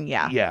casting.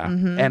 Yeah. Yeah.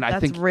 And I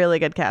think that's really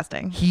good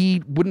casting.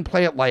 He wouldn't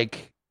play it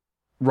like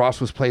Ross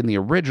was played in the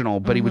original,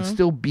 but he would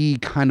still be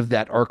kind of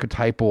that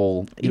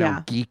archetypal,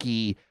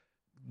 geeky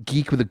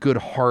geek with a good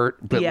heart,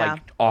 but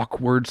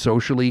awkward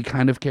socially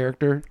kind of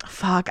character.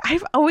 Fuck. I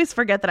always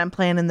forget that I'm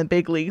playing in the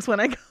big leagues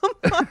when I come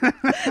on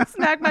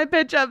Smack My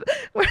Pitch Up.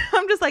 Where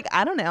I'm just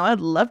I don't know.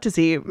 I'd love to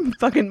see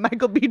fucking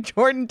Michael B.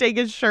 Jordan take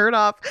his shirt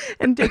off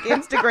and take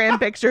Instagram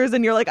pictures.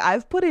 And you're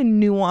I've put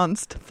in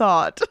nuanced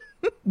thought.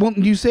 Well,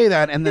 you say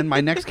that. And then my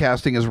next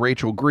casting is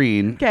Rachel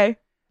Green. Okay.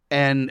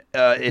 And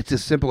it's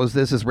as simple as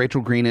this, as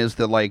Rachel Green is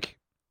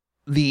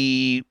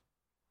the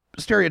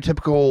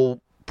stereotypical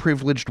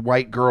privileged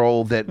white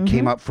girl that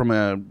came up from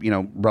a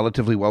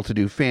relatively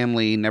well-to-do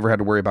family, never had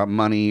to worry about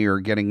money or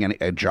getting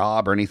a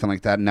job or anything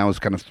like that, and now is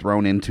kind of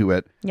thrown into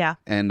it. Yeah.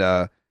 And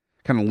kind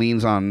of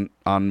leans on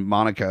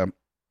Monica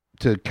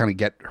to kind of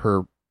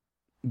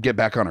get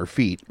back on her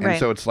feet. And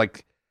so it's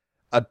like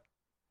a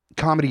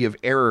comedy of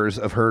errors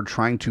of her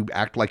trying to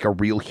act like a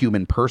real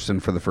human person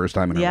for the first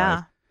time in her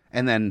life.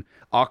 And then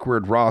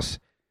awkward Ross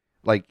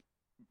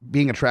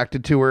being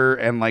attracted to her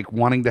and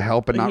wanting to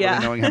help but not really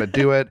knowing how to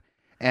do it.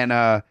 And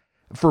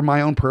for my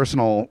own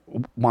personal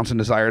wants and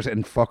desires,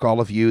 and fuck all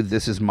of you,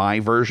 this is my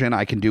version.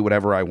 I can do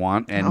whatever I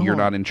want, and you're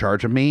not in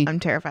charge of me. I'm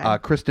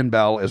terrified. Kristen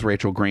Bell is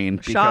Rachel Green.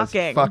 Because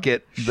Shocking. Fuck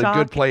it. The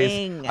Good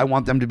Place. I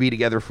want them to be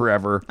together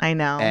forever. I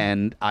know.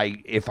 And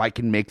if I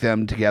can make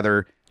them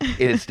together,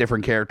 it's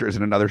different characters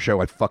in another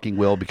show, I fucking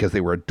will, because they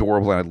were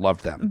adorable and I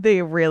loved them.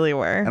 They really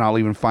were. And I'll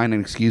even find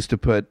an excuse to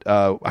put,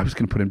 I was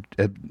going to put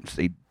him,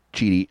 say,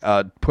 Cheaty,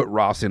 put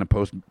Ross in a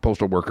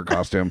postal worker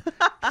costume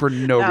for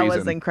no reason. That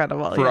was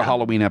incredible. For a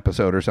Halloween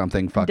episode or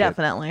something. Fuck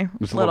Definitely.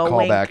 Just a little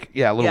callback. Wink.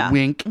 Yeah, a little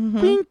wink.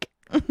 Wink.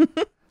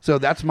 So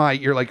that's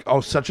you're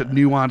such a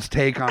nuanced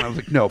take on it. I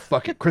was no,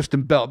 fuck it,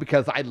 Kristen Bell,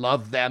 because I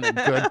love them in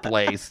Good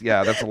Place.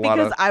 Yeah, that's a lot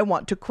because I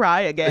want to cry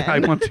again. I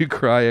want to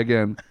cry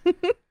again.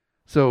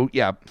 So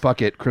yeah,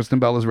 fuck it, Kristen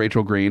Bell is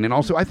Rachel Green. And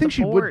also I think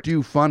she would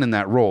do fun in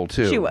that role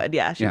too. She would,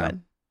 she would.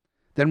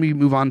 Then we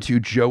move on to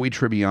Joey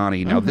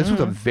Tribbiani. Now, this was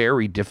a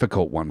very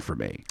difficult one for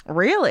me.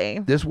 Really?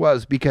 This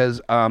was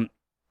because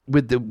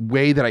with the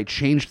way that I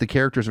changed the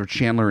characters of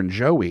Chandler and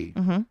Joey,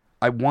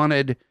 I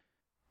wanted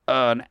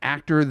an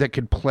actor that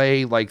could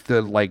play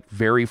the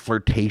very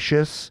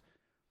flirtatious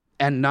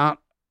and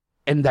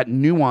that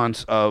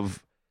nuance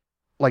of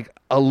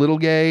a little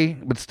gay,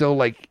 but still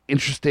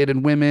interested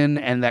in women,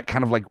 and that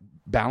kind of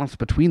balance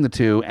between the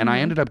two. And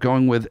I ended up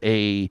going with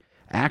a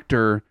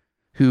actor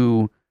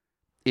who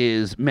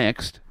is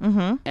mixed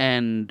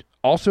and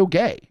also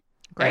gay.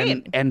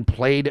 Great. And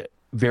played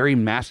very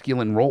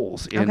masculine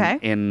roles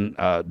in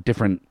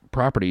different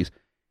properties.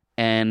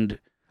 And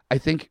I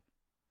think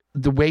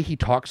the way he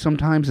talks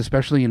sometimes,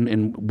 especially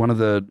in one of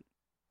the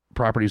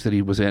properties that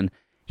he was in,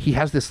 he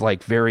has this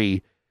like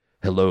very,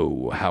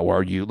 hello, how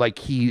are you? Like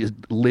he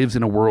lives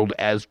in a world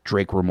as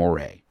Drake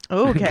Ramore.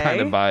 Okay.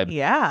 kind of vibe.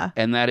 Yeah.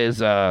 And that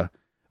is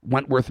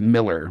Wentworth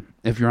Miller.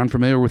 If you're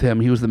unfamiliar with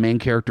him, he was the main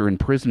character in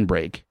Prison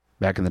Break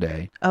back in the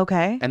day.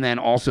 Okay. And then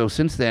also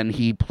since then,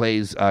 he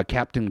plays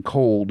Captain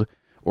Cold,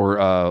 or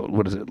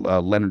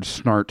Leonard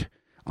Snart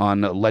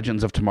on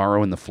Legends of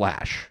Tomorrow and The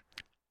Flash.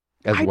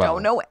 I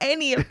don't know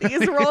any of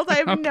these roles.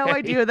 I have no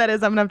idea who that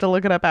is. I'm gonna have to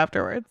look it up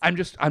afterwards. I'm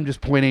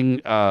just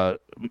pointing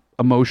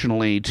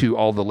emotionally to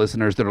all the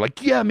listeners that are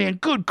like, yeah, man,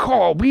 good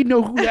call. We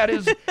know who that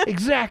is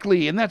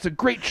exactly, and that's a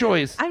great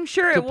choice. I'm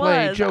sure to it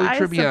play was. Joey I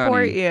Tribbiani.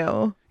 support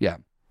you. Yeah.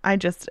 I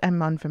just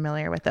am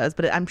unfamiliar with those,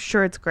 but I'm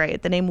sure it's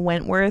great. The name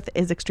Wentworth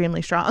is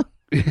extremely strong.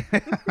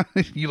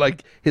 You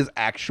like his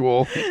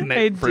actual first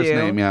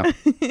name, yeah.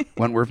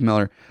 Wentworth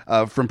Miller.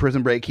 From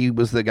Prison Break, he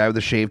was the guy with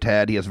the shaved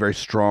head. He has very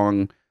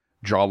strong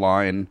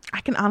jawline.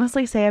 I can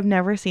honestly say I've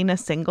never seen a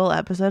single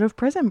episode of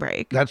Prison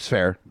Break. That's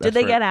fair. Did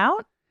they get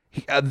out?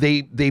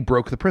 They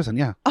broke the prison,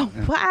 yeah. Oh,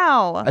 yeah.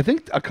 wow. I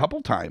think a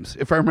couple times.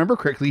 If I remember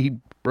correctly, he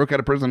broke out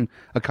of prison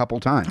a couple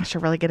times. I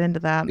should really get into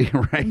that.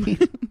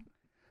 Right?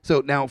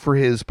 So now for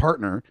his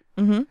partner,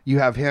 you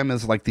have him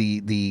as like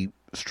the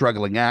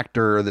struggling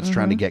actor that's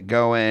trying to get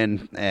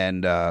going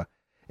and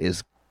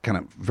is kind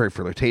of very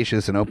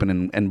flirtatious and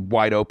open and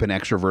wide open,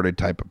 extroverted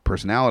type of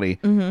personality.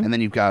 And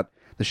then you've got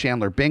the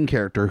Chandler Bing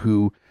character,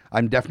 who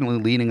I'm definitely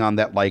leaning on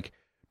that like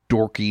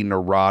dorky,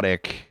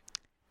 neurotic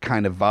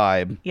kind of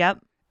vibe. Yep.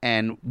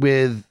 And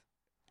with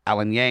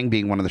Alan Yang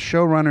being one of the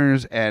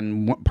showrunners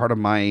and part of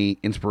my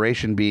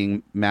inspiration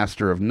being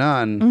Master of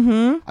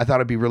None, I thought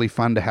it'd be really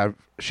fun to have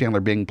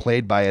Chandler Bing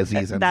played by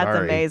Aziz Ansari. That's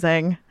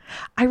amazing.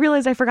 I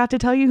realized I forgot to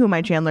tell you who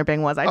my Chandler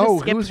Bing was. I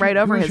just skipped right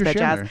over his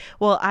bitch ass.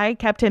 Well, I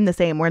kept him the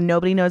same, where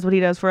nobody knows what he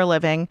does for a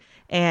living,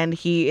 and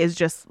he is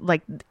just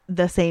like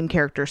the same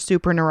character,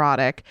 super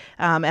neurotic.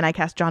 And I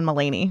cast John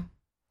Mulaney.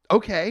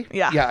 Okay.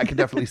 Yeah, I can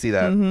definitely see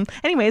that.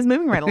 Anyways,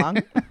 moving right along.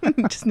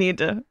 Just need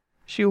to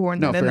shoehorn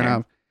them in there.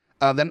 No,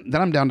 fair enough.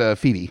 Then I'm down to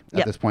Phoebe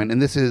at this point,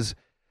 and this is,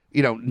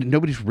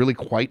 nobody's really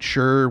quite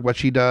sure what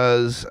she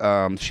does.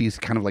 She's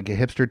kind of like a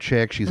hipster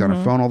chick. She's on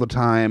her phone all the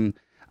time.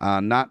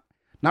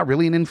 Not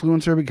really an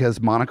influencer, because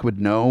Monica would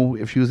know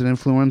if she was an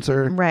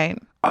influencer. Right.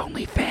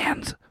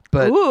 OnlyFans.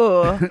 But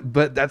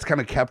but that's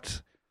kind of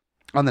kept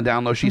on the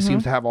down low. She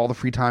seems to have all the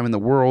free time in the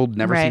world,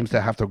 never seems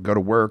to have to go to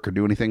work or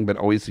do anything, but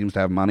always seems to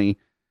have money.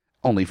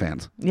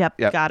 OnlyFans. Yep,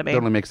 gotta be.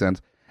 Totally makes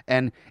sense.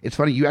 And it's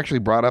funny, you actually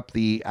brought up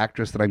the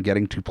actress that I'm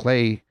getting to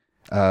play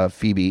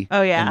Phoebe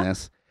in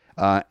this.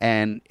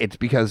 And it's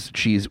because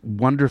she's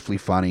wonderfully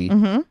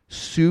funny,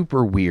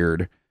 super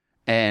weird,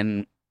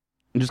 and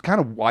just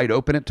kind of wide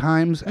open at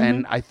times,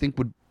 and I think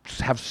would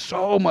have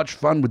so much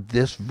fun with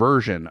this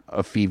version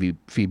of Phoebe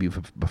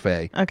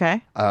Buffay.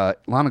 Okay.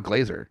 Lana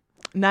Glazer.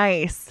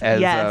 Nice.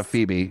 As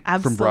Phoebe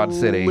from Broad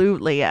City.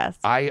 Absolutely, yes.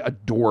 I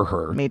adore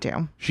her. Me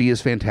too. She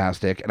is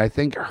fantastic, and I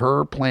think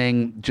her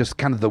playing just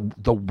kind of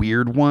the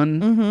weird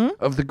one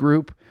of the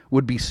group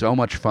would be so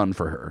much fun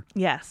for her.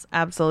 Yes,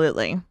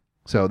 absolutely.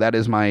 So that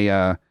is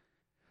my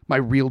my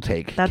real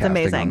take. That's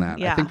amazing. On that.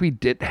 Yeah. I think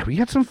we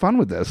had some fun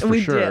with this for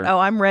sure. We did. Oh,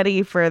 I'm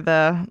ready for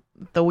the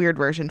weird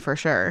version for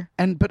sure.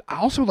 But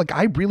also, like,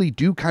 I really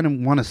do kind of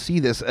want to see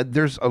this.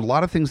 There's a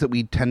lot of things that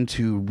we tend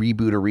to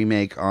reboot or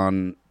remake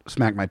on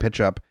Smack My Pitch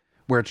Up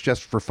where it's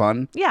just for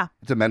fun. Yeah.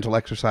 It's a mental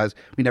exercise.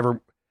 We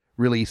never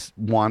really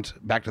want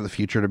Back to the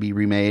Future to be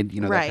remade,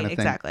 that kind of thing.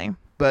 Exactly.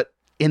 But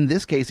in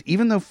this case,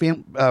 even though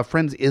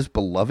Friends is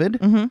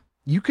beloved,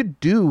 you could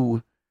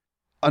do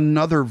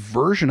another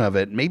version of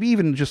it, maybe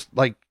even just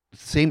like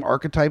same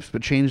archetypes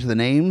but change the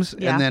names,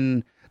 and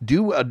then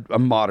do a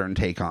modern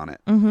take on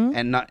it,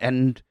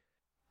 and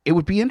it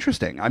would be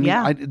interesting. I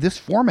mean, this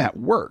format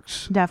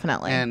works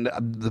definitely, and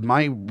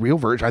my real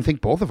version, I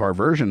think both of our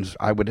versions,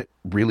 I would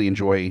really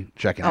enjoy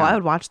checking out. I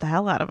would watch the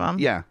hell out of them.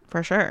 Yeah,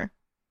 for sure.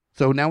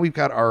 So now we've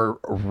got our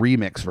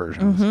remix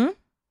versions,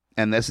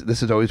 and this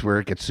is always where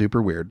it gets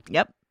super weird.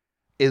 Yep.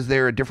 Is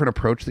there a different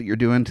approach that you're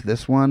doing to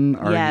this one?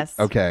 Yes.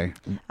 Okay.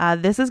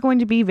 This is going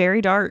to be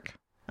very dark.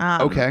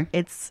 Okay.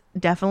 It's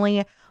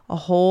definitely a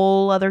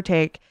whole other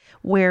take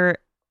where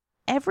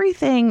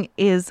everything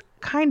is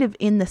kind of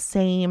in the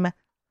same,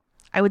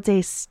 I would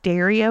say,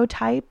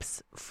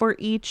 stereotypes for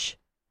each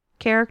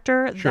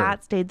character. Sure.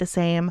 That stayed the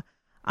same.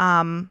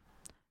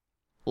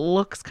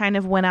 Looks kind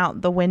of went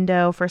out the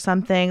window for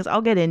some things.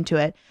 I'll get into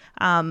it.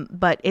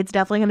 But it's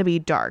definitely going to be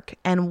dark.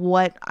 And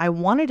what I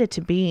wanted it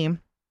to be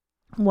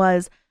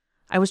was,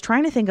 I was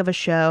trying to think of a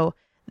show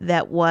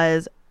that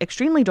was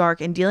extremely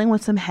dark and dealing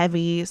with some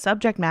heavy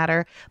subject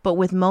matter, but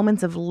with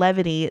moments of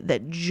levity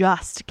that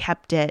just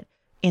kept it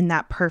in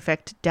that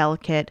perfect,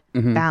 delicate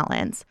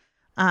balance.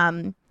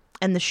 And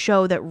the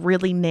show that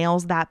really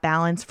nails that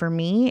balance for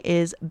me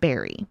is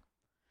Barry,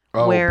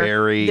 where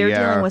Barry, they're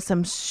dealing with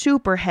some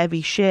super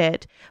heavy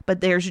shit,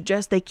 but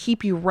they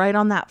keep you right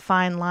on that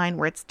fine line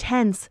where it's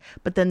tense,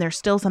 but then there's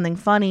still something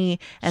funny,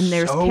 and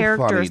there's So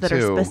characters that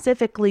funny, are too.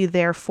 specifically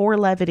there for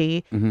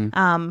levity.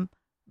 Mhm.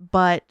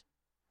 But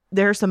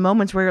there are some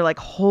moments where you're like,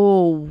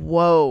 oh,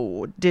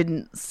 whoa,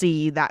 didn't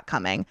see that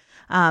coming.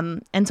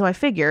 And so I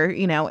figure,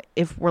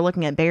 if we're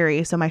looking at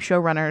Barry, so my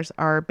showrunners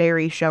are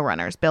Barry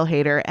showrunners, Bill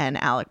Hader and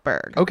Alec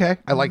Berg. Okay,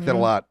 I like that a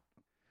lot.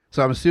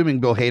 So I'm assuming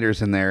Bill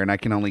Hader's in there, and I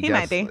can only He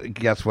might be.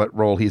 guess what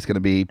role he's going to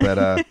be.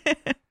 But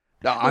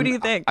Who do you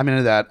think? I'm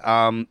into that.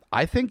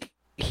 I think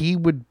he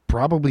would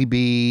probably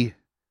be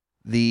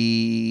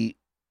the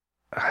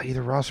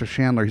either Ross or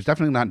Chandler. He's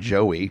definitely not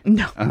Joey.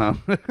 No.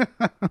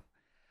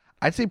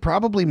 I'd say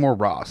probably more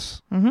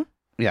Ross. Mm-hmm.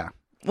 Yeah.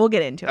 We'll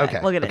get into it. Okay,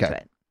 We'll get okay. into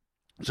it.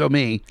 So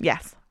me,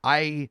 Yes.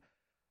 I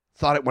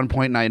thought at one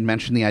point, and I had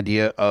mentioned the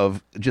idea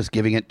of just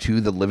giving it to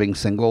the Living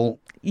Single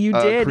You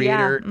did,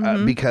 creator, yeah.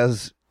 Mhm.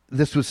 because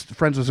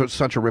Friends was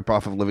such a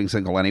ripoff of Living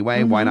Single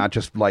anyway. Why not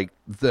just like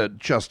the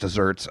just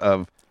desserts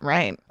of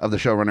Right. the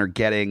showrunner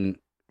getting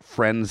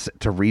Friends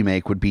to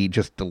remake would be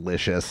just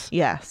delicious.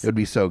 Yes. It would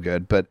be so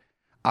good. But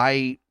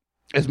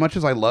as much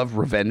as I love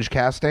revenge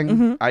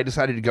casting, I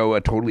decided to go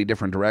a totally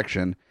different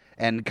direction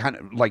and kind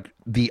of like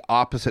the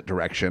opposite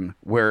direction,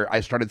 where I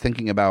started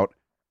thinking about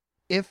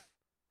if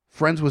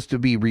Friends was to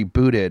be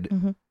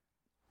rebooted,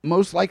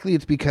 most likely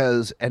it's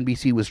because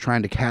NBC was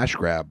trying to cash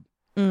grab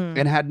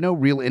and had no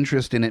real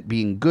interest in it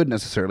being good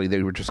necessarily.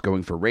 They were just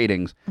going for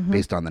ratings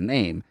based on the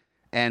name.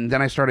 And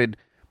then I started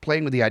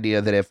playing with the idea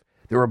that if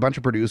there were a bunch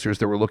of producers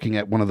that were looking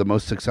at one of the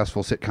most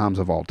successful sitcoms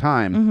of all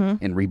time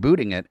and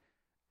rebooting it,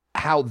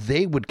 how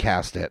they would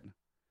cast it.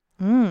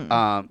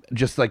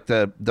 Just like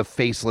the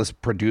faceless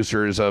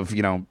producers of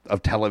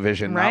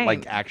television, not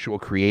like actual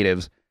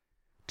creatives.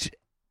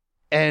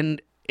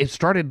 And it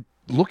started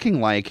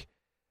looking like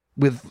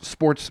with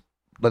sports,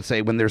 let's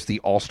say when there's the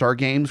all-star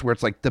games where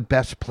it's like the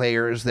best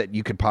players that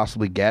you could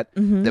possibly get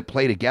that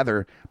play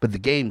together, but the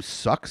game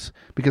sucks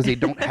because they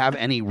don't have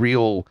any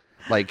real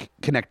like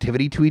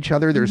connectivity to each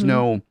other. There's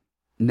no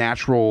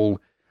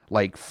natural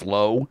like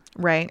flow.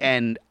 Right.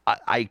 And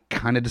I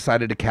kind of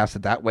decided to cast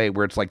it that way,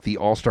 where it's like the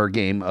all-star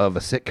game of a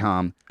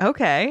sitcom.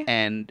 Okay.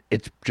 And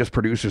it's just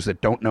producers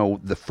that don't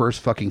know the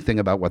first fucking thing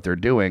about what they're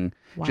doing.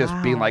 Wow. Just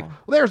being like,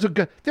 well,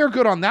 they're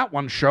good on that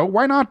one show.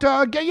 Why not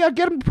get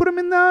them, put them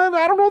in the,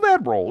 I don't know,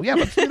 that role. Yeah,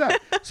 let's do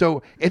that.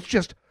 So it's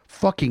just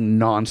fucking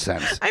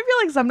nonsense. I feel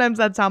like sometimes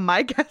that's how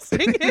my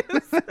casting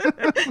is.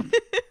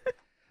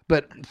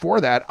 But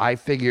for that, I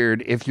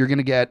figured if you're going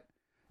to get,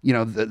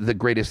 the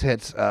greatest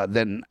hits,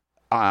 then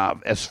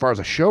as far as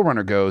a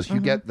showrunner goes, you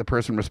get the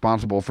person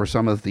responsible for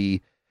some of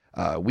the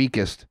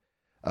weakest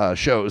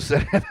shows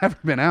that have ever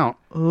been out.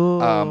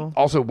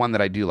 Also one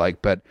that I do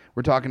like, but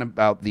we're talking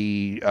about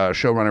the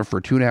showrunner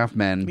for 2.5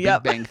 Men,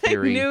 Yep. Big Bang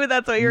Theory. I knew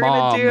that's what you were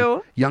Mom, going to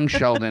do. Young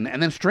Sheldon,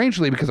 and then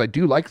strangely, because I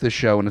do like this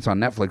show and it's on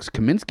Netflix,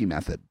 Kaminsky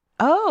Method.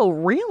 Oh,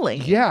 really?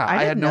 Yeah, I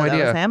didn't had no know that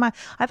idea. was him.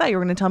 I thought you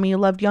were going to tell me you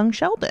loved Young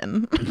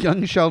Sheldon.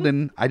 Young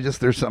Sheldon,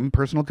 there's some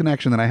personal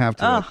connection that I have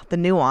to it. Oh, the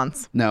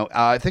nuance. No,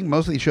 I think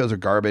most of these shows are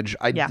garbage.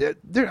 I'm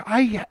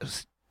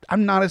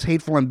not as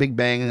hateful on Big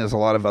Bang as a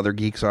lot of other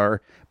geeks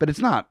are, but it's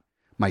not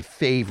my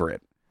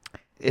favorite.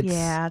 It's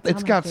not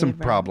it's my got some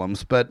favorite.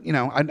 problems, but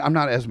I'm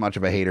not as much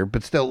of a hater.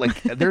 But still,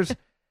 like but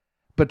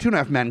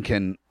 2.5 Men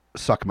can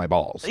suck my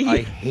balls. I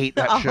hate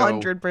that show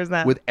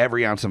 100%. with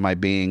every ounce of my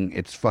being.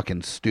 It's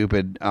fucking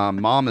stupid.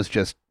 Mom is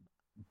just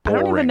boring.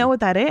 I don't even know what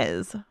that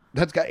is.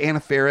 That's got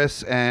Anna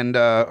Faris and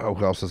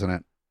who else is in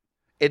it?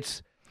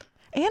 It's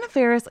Anna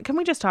Faris. Can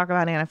we just talk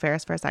about Anna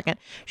Faris for a second?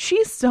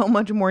 She's so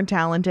much more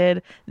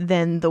talented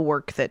than the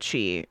work that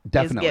she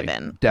is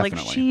given.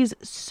 Definitely. Like, she's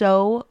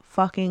so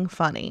fucking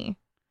funny,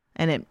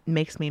 and it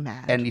makes me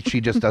mad. and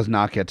she just does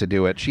not get to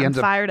do it. She I'm ends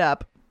up fired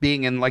up.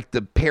 being in like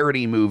the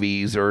parody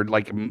movies or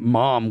like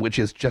Mom, which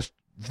is just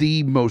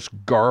the most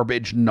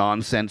garbage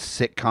nonsense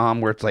sitcom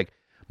where it's like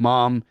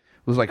Mom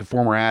was like a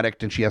former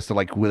addict and she has to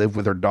like live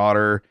with her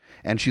daughter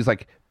and she's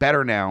like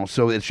better now.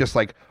 So it's just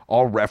like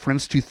all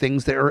reference to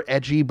things that are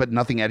edgy, but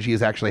nothing edgy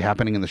is actually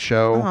happening in the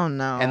show. Oh,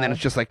 no. And then it's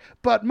just like,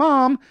 but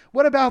Mom,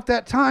 what about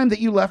that time that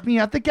you left me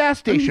at the gas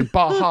station?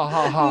 Bah, ha,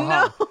 ha, ha,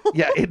 ha. No.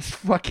 Yeah, it's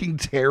fucking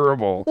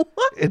terrible.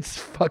 What? It's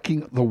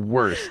fucking the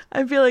worst.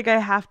 I feel like I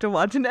have to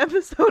watch an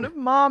episode of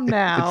Mom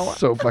now. It's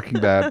so fucking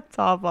bad. It's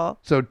awful.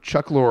 So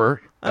Chuck Lorre,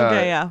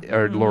 Okay, yeah.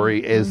 or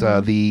Laurie is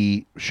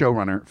the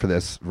showrunner for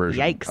this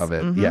version Yikes. of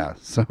it. Yeah.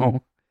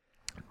 So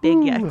Big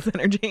yikes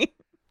energy.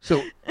 So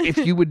if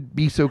you would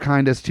be so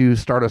kind as to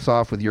start us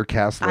off with your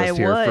cast list I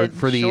here would,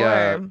 for the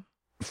sure.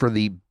 For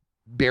the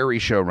Barry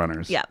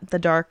showrunners. Yeah, the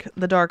dark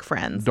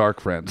friends.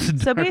 Dark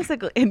friends. So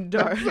basically,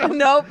 dark.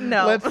 Nope,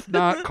 no. Let's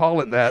not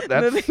call it that.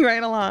 That's Moving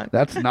right along.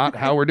 That's not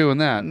how we're doing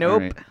that.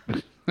 Nope. All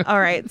right. All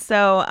right.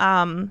 So,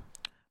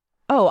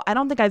 I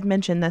don't think I've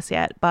mentioned this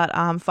yet, but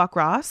fuck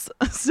Ross.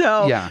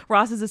 So Yeah.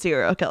 Ross is a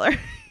serial killer.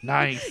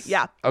 Nice.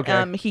 Yeah.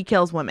 Okay. He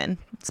kills women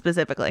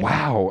specifically.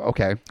 Wow.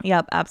 Okay.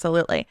 Yep,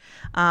 absolutely.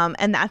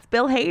 And that's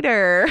Bill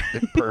Hader.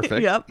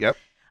 Perfect. Yep. Yep.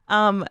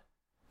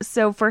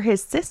 So for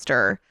his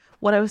sister,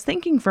 what I was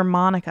thinking for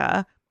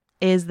Monica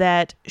is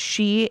that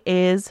she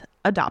is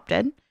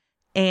adopted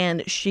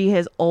and she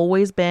has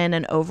always been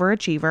an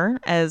overachiever,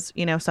 as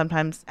you know,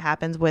 sometimes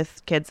happens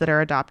with kids that are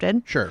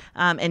adopted. Sure.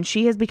 And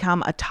she has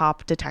become a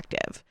top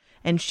detective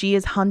and she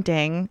is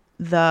hunting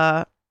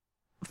the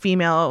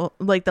female,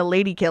 like the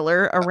lady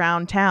killer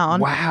around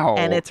town. Wow.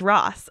 And it's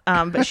Ross.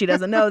 But she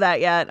doesn't know that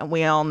yet. And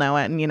we all know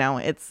it. And, you know,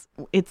 it's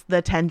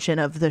the tension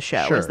of the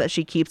show Sure. is that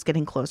she keeps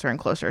getting closer and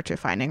closer to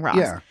finding Ross.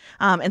 Yeah.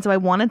 And so I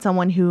wanted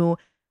someone who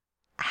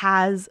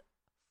has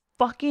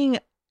fucking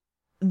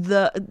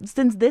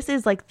since this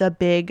is like the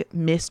big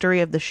mystery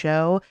of the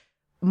show,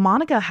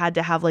 Monica had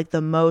to have like the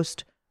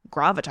most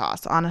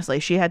gravitas, honestly.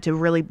 She had to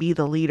really be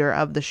the leader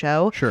of the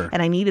show. Sure.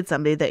 And I needed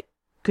somebody that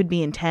could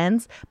be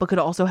intense, but could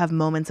also have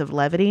moments of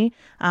levity.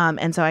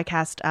 And so I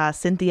cast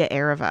Cynthia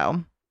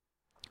Erivo,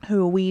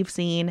 who we've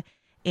seen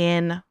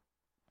in,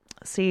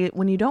 see,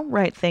 when you don't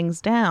write things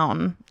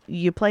down,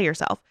 you play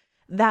yourself.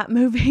 That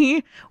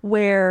movie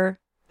where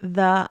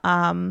they're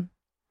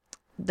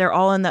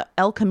all in the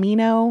El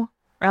Camino,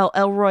 or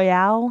El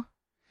Royale.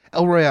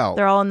 El Royale.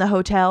 They're all in the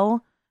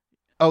hotel.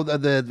 Oh,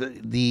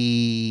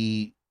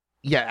 the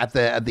yeah, at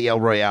the El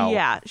Royale.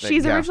 Yeah, thing.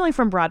 she's originally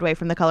from Broadway,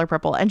 from The Color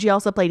Purple, and she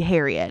also played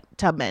Harriet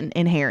Tubman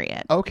in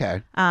Harriet.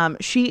 Okay.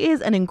 She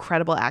is an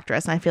incredible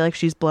actress, and I feel like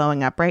she's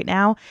blowing up right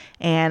now,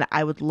 and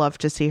I would love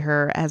to see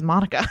her as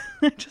Monica.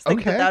 I just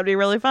think that would be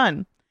really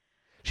fun.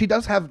 She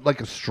does have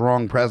like a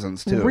strong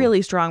presence too.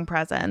 Really strong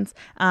presence.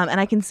 And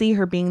I can see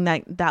her being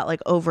that like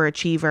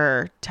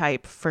overachiever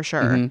type for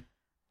sure.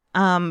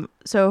 Mm-hmm.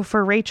 So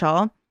for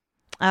Rachel,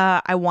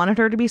 I wanted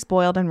her to be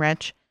spoiled and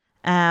rich.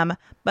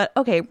 But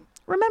okay,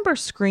 remember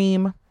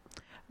Scream?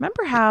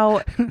 Remember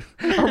how?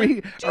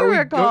 Do you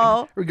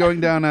recall? We're going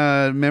down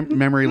a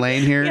memory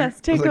lane here. Yes,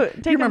 Do you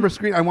remember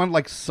Scream? I want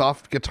like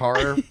soft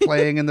guitar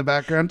playing in the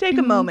background. Take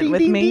a moment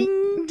with me.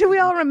 Do we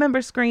all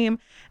remember Scream?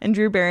 And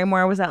Drew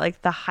Barrymore was at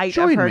like the height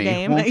of her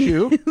game. Won't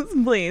you?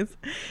 Please.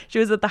 She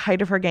was at the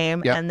height of her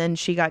game, Yep. and then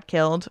she got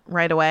killed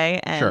right away,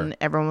 and Sure.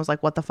 everyone was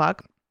like, what the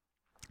fuck?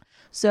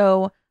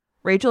 So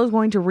Rachel is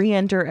going to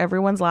re-enter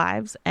everyone's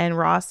lives, and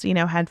Ross, you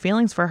know, had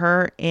feelings for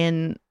her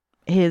in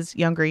his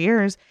younger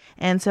years,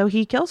 and so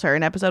he kills her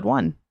in episode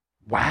 1.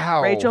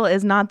 Wow. Rachel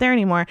is not there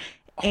anymore.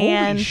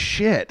 Holy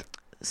shit.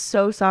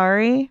 So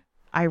sorry.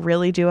 I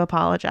really do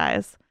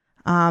apologize.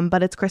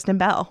 But it's Kristen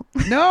Bell.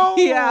 No.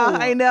 Yeah,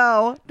 I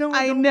know.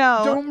 I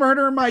know. Don't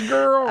murder my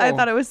girl. I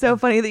thought it was so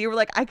funny that you were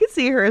like, I could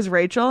see her as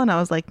Rachel. And I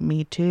was like,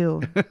 me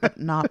too. But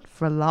not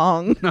for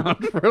long.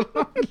 Not for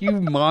long. You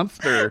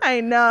monster. I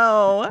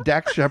know.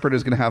 Dax Shepard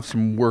is going to have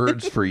some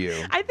words for you.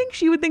 I think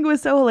she would think it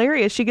was so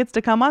hilarious. She gets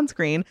to come on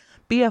screen,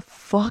 be a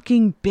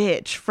fucking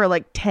bitch for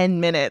like 10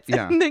 minutes,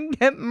 and then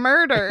get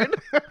murdered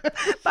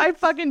by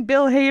fucking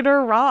Bill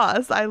Hader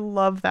Ross. I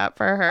love that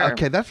for her.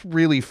 Okay, that's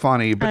really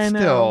funny, but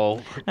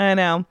still. I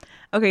know.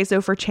 Okay,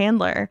 so for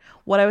Chandler,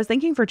 what I was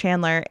thinking for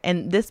Chandler,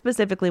 and this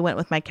specifically went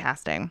with my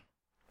casting.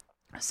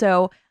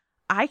 So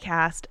I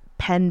cast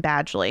Penn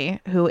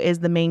Badgley, who is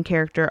the main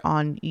character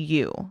on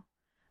You.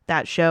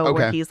 That show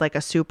where he's like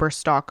a super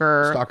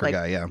stalker like,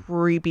 guy, yeah.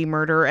 creepy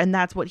murderer. And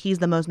that's what he's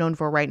the most known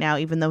for right now,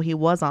 even though he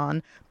was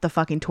on the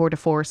fucking tour de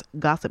force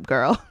Gossip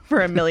Girl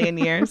for a million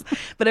years.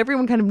 But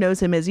everyone kind of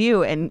knows him as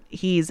You, and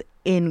he's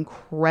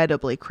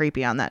incredibly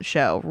creepy on that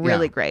show.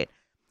 Really great.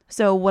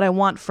 So what I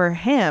want for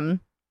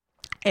him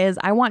is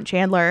I want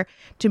Chandler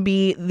to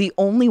be the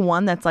only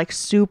one that's like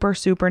super,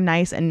 super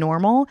nice and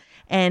normal.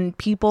 And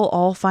people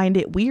all find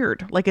it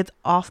weird. Like it's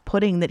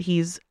off-putting that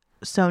he's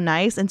so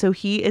nice, and so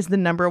he is the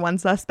number one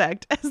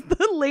suspect as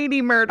the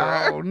lady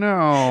murderer. Oh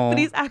no. But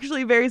he's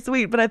actually very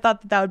sweet. But I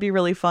thought that would be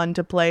really fun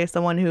to play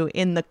someone who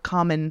in the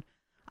common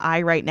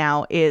eye right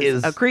now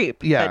is a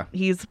creep. Yeah. But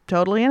he's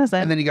totally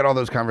innocent. And then you get all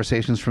those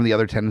conversations from the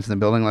other tenants in the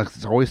building, like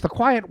it's always the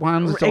quiet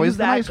ones, it's always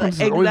the nice ones,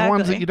 it's always the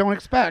ones that you don't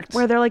expect.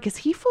 Where they're like, is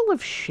he full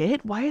of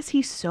shit? Why is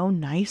he so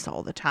nice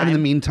all the time? And in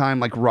the meantime,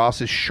 like Ross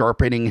is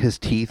sharpening his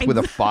teeth with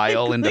a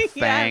file into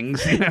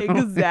fangs. You know?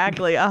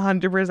 Exactly.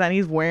 100%.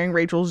 He's wearing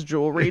Rachel's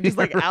jewelry, just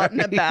like out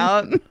and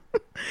about.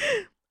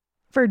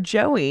 For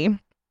Joey,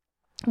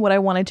 what I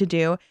wanted to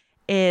do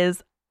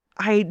is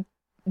I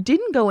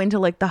didn't go into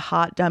like the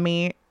hot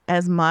dummy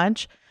as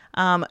much,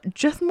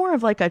 just more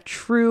of like a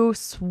true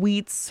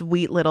sweet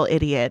little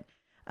idiot.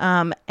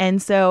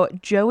 And so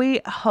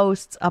Joey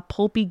hosts a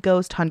pulpy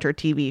ghost hunter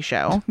TV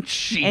show.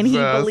 Jesus. And he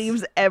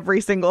believes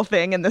every single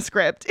thing in the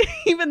script,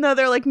 even though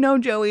they're like, no,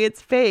 Joey, it's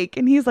fake.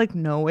 And he's like,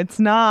 no, it's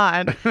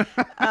not.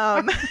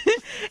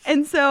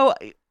 And so,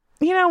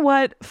 you know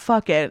what?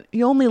 Fuck it.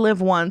 You only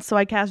live once. So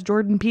I cast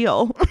Jordan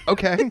Peele.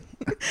 Okay.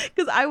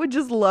 Because I would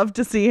just love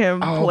to see him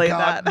play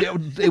that.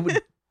 It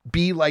would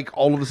be like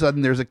all of a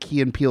sudden there's a Key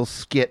and Peele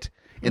skit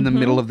in the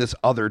middle of this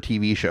other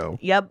TV show.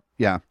 Yep.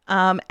 Yeah.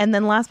 And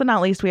then last but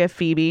not least, we have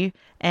Phoebe,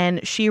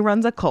 and she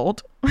runs a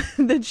cult.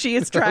 that she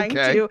is trying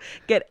to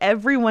get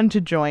everyone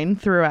to join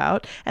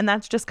throughout. And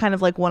that's just kind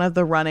of like one of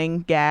the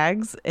running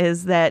gags,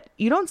 is that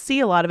you don't see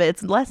a lot of it.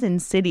 It's less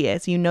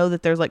insidious. You know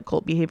that there's like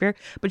cult behavior,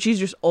 but she's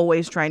just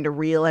always trying to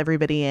reel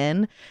everybody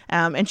in.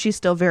 And she's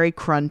still very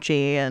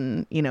crunchy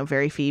and, you know,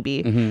 very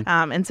Phoebe.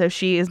 And so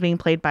she is being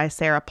played by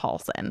Sarah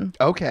Paulson.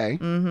 Okay.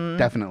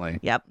 Definitely.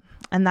 Yep.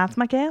 And that's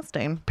my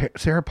casting.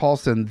 Sarah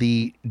Paulson,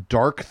 the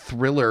dark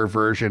thriller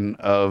version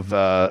of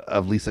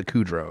Lisa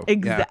Kudrow.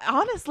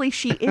 Honestly,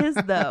 she is,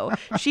 though.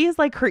 She is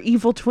like her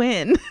evil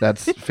twin.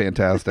 That's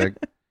fantastic.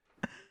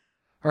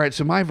 All right,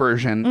 so my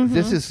version,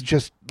 this is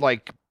just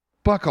like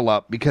buckle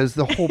up, because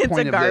the whole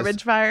point of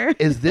garbage fire.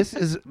 is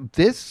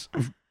this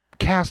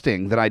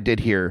casting that I did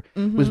here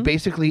was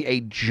basically a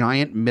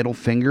giant middle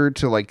finger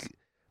to like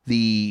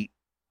the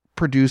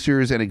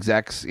producers and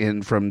execs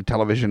from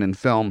television and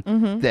film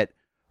that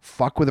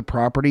fuck with a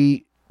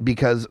property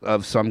because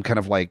of some kind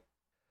of like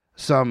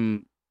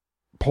some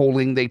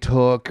polling they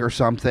took or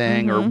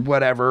something or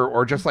whatever,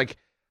 or just like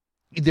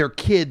their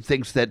kid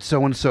thinks that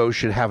so-and-so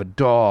should have a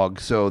dog,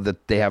 so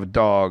that they have a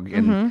dog,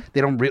 and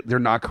they're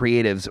not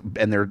creatives,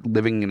 and they're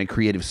living in a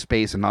creative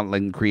space and not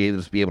letting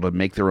creatives be able to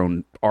make their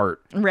own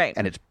art. Right.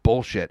 And it's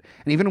bullshit.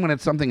 And even when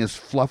it's something as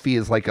fluffy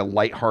as like a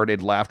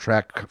lighthearted laugh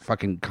track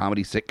fucking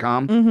comedy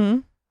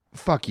sitcom,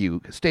 fuck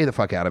you. Stay the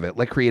fuck out of it.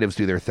 Let creatives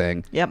do their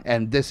thing. Yep.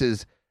 And this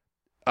is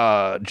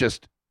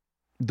just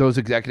those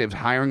executives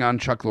hiring on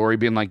Chuck Lorre,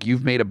 being like,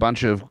 you've made a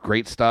bunch of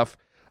great stuff.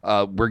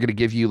 We're going to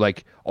give you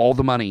like all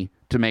the money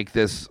to make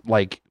this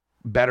like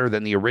better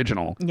than the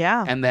original.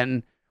 Yeah. And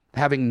then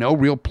having no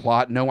real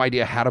plot, no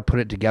idea how to put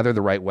it together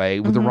the right way,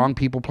 with the wrong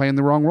people playing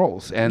the wrong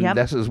roles. And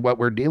this is what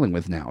we're dealing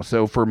with now.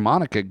 So for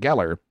Monica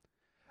Geller,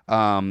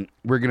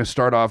 we're going to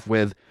start off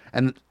with,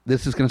 and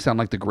this is going to sound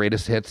like the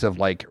greatest hits of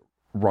like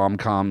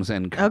rom-coms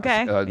and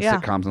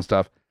sitcoms and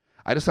stuff.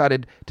 I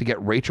decided to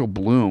get Rachel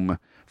Bloom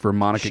for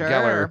Monica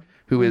Geller,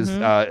 who is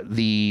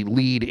the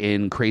lead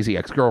in Crazy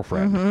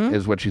Ex-Girlfriend,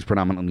 is what she's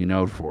predominantly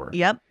known for.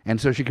 Yep.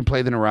 And so she can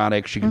play the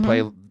neurotic. She can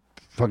play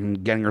fucking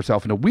getting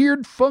herself into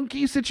weird,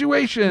 funky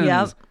situations.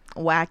 Yep.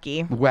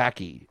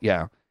 Wacky.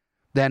 Yeah.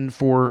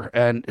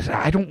 And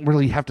I don't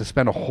really have to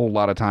spend a whole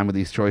lot of time with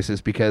these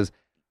choices because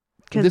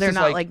they're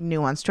not like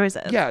nuanced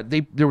choices. Yeah.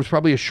 There was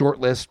probably a short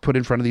list put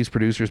in front of these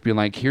producers being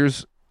like,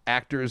 here's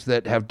actors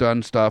that have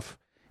done stuff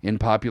in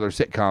popular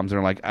sitcoms, and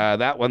are like,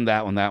 that one,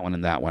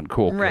 and that one.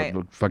 Cool. Right.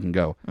 We'll fucking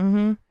go.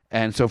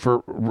 And so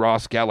for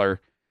Ross Geller,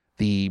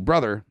 the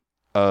brother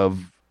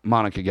of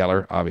Monica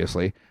Geller,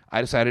 obviously,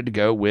 I decided to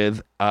go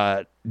with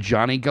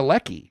Johnny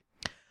Galecki.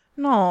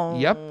 No.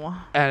 Yep.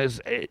 As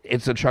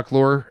it's a Chuck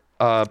Lorre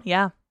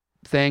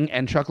thing,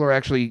 and Chuck Lorre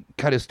actually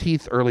cut his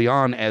teeth early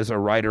on as a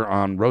writer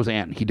on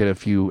Roseanne. He did a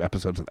few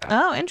episodes of that.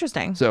 Oh,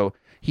 interesting. So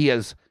he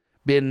has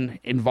been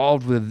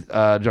involved with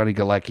Johnny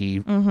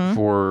Galecki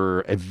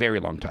for a very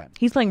long time.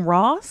 He's playing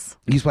Ross?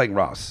 He's playing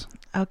Ross.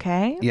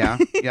 Okay. Yeah.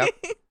 Yep.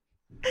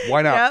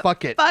 Why not? Yep.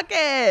 Fuck it. Fuck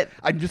it.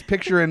 I'm just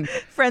picturing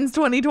Friends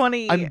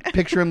 2020. I'm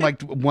picturing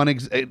like one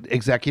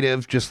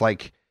executive just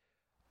like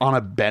on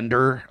a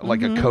bender,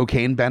 like a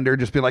cocaine bender,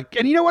 just be like,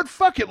 and you know what?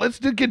 Fuck it. Let's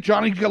get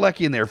Johnny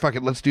Galecki in there. Fuck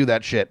it. Let's do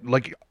that shit.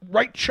 Like,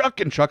 right,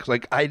 Chuck? And Chuck's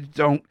like,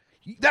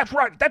 that's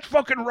right. That's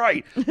fucking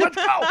right. Let's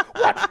go.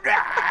 What's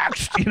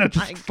next? You know,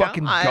 just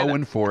fucking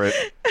going for it.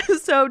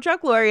 So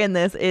Chuck Lorre in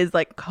this is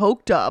like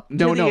coked up to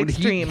the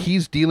extreme.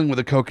 He's dealing with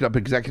a coked up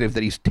executive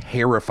that he's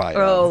terrified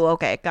of. Oh,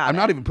 okay. Got it. I'm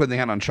not even putting the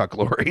hand on Chuck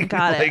Lorre.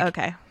 Got it.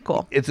 Okay,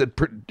 cool.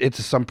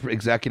 It's some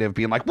executive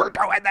being like, we're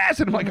doing this.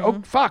 And I'm like,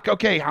 oh, fuck.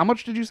 Okay. How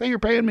much did you say you're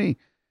paying me?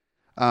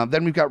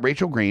 Then we've got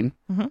Rachel Green.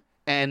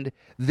 And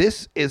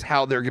this is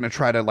how they're going to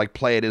try to like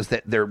play it, is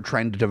that they're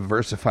trying to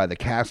diversify the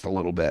cast a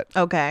little bit.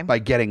 Okay. By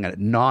getting a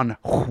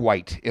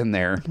non-white in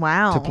there.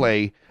 Wow. To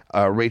play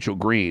Rachel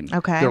Green.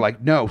 Okay. They're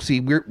like, no,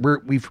 see,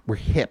 we're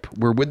hip.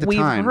 We're with the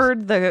times. We've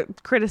heard the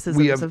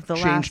criticisms of the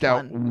last one. We have changed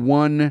out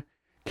one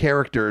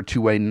character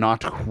to a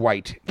not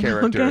white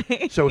character.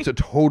 Okay. So it's a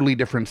totally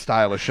different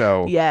style of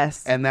show.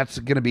 Yes. And that's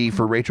going to be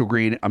for Rachel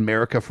Green,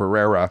 America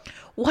Ferrera.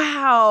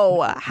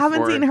 Wow.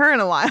 Haven't seen her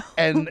in a while.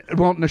 And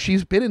well, no,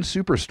 she's been in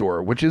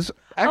Superstore, which is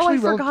actually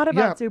I forgot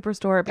about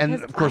Superstore because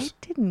and of course,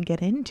 I didn't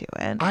get into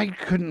it. I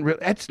couldn't really.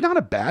 It's not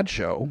a bad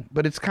show,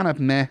 but it's kind of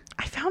meh.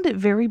 I found it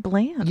very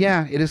bland.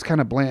 Yeah, it is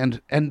kind of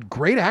bland, and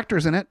great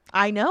actors in it.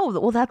 I know.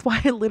 Well, that's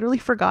why I literally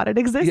forgot it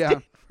existed. Yeah.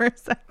 For a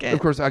second. Of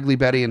course, Ugly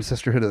Betty and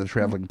Sisterhood of the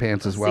Traveling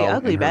Pants as well. See,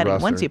 Ugly Betty,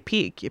 roster. once you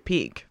peak, you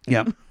peak.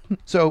 Yeah.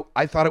 So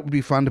I thought it would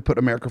be fun to put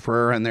America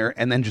Ferrera in there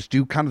and then just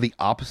do kind of the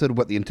opposite of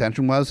what the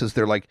intention was. Is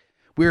they're like,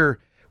 we're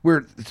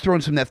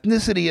throwing some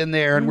ethnicity in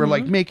there and we're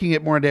like making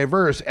it more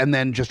diverse. And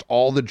then just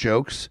all the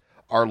jokes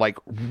are like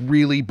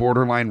really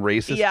borderline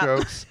racist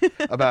jokes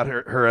about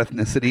her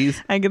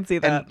ethnicities. I can see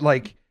that. And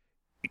like,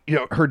 you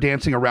know, her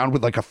dancing around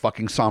with like a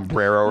fucking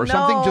sombrero or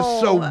something just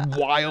so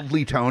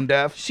wildly tone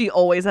deaf. She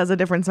always has a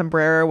different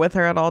sombrero with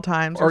her at all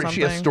times. Or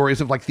she has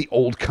stories of like the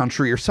old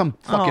country or some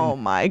fucking. Oh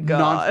my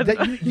God.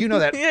 You know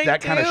that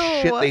that kind of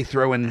shit they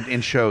throw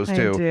in shows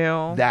too. I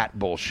do. That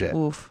bullshit.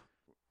 Oof.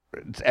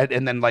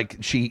 and then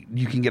like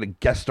you can get a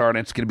guest star and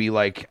it's going to be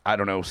like, I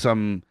don't know,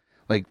 some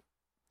like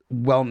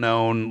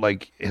well-known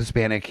like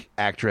Hispanic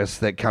actress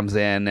that comes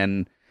in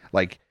and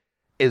like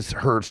is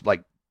her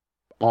like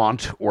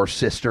aunt or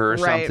sister or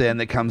something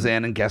that comes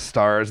in and guest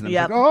stars, and it's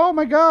like, oh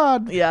my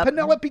god,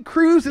 Penelope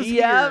Cruz is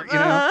here, you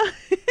know.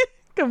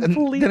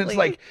 Completely. And then it's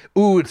like,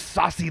 ooh, it's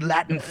saucy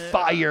Latin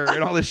fire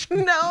and all this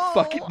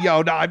fucking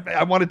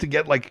I wanted to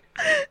get like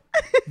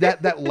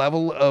that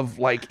level of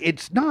like,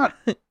 it's not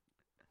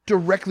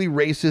directly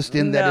racist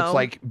in that it's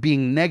like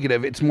being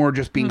negative, it's more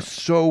just being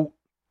so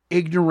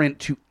ignorant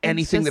to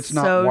anything that's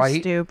not so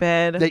white,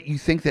 stupid, that you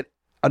think that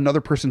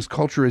another person's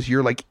culture is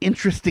your like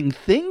interesting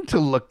thing to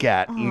look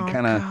at. Oh, you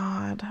kind of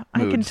God, I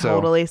can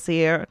totally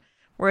see it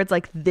where it's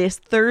like, this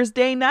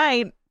Thursday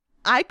night,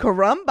 I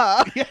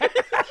caramba.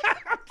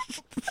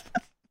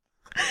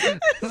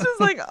 It's just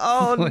like,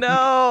 oh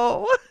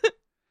no.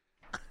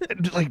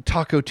 Like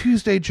Taco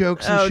Tuesday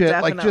jokes and shit.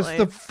 Definitely. Like just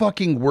the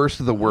fucking worst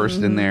of the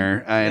worst in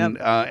there. And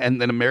and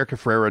then America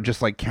Ferrera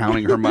just like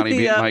counting her money,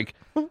 being like,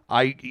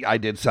 I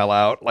did sell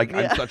out. Like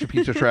I'm such a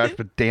piece of trash,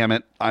 but damn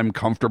it, I'm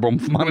comfortable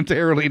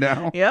monetarily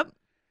now. Yep.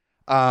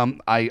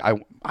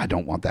 I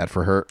don't want that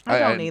for her. I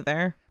don't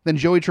either. Then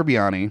Joey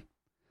Tribbiani.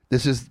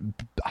 This is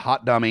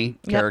hot dummy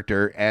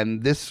character,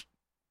 and this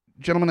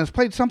gentleman has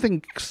played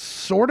something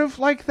sort of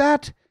like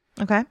that.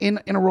 Okay. In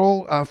a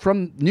role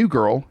from New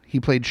Girl, he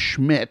played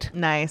Schmidt.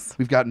 Nice.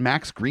 We've got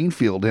Max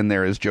Greenfield in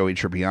there as Joey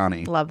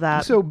Tribbiani. Love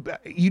that. So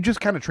you just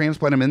kind of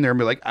transplant him in there and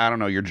be like, I don't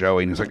know, you're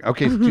Joey. And he's like,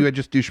 okay, so do I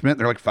just do Schmidt? And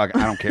they're like, fuck,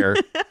 I don't care.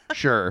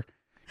 Sure.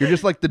 You're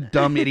just like the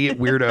dumb idiot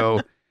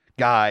weirdo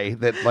guy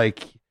that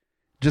like,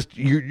 just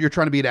you're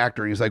trying to be an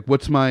actor. And he's like,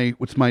 what's my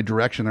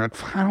direction? They're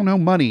like, I don't know,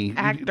 money.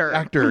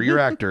 Actor. You're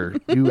actor.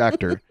 You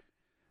actor.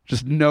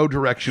 Just no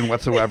direction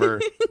whatsoever.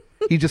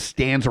 He just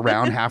stands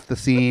around half the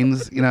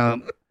scenes, you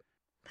know.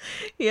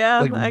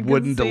 Yeah, like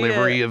wooden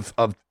delivery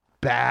of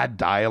bad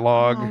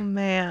dialogue. Oh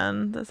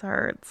man, this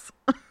hurts.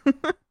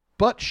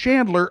 But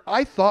Chandler,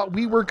 I thought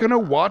we were gonna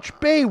watch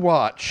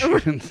Baywatch.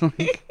 It's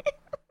like,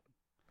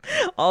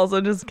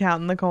 also just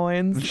counting the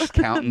coins. Just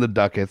counting the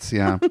ducats,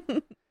 yeah.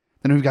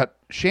 Then we've got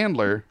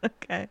Chandler.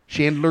 Okay.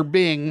 Chandler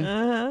Bing.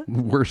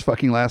 Worst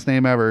fucking last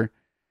name ever.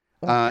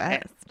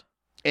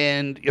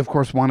 And of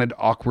course wanted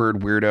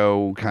awkward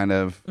weirdo kind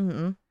of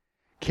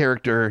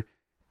character.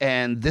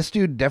 And this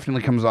dude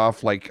definitely comes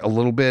off like a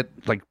little bit,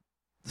 like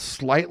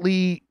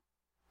slightly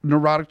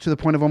neurotic to the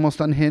point of almost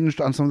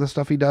unhinged on some of the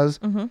stuff he does.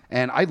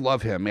 And I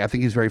love him. I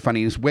think he's very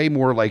funny. He's way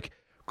more like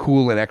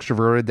cool and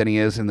extroverted than he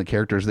is in the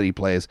characters that he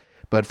plays.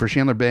 But for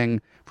Chandler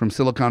Bing from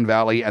Silicon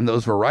Valley and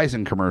those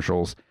Verizon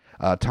commercials,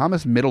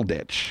 Thomas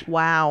Middleditch.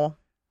 Wow.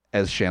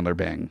 As Chandler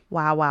Bing.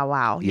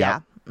 Wow.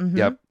 Yep. Yeah.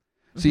 Yep.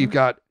 So you've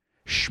got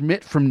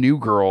Schmidt from New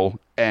Girl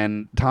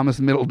and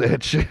Thomas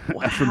Middleditch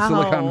from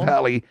Silicon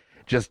Valley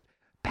just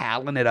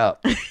palling it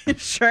up.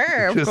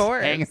 Sure, of just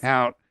course. Hanging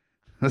out.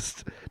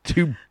 Just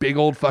two big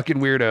old fucking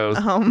weirdos.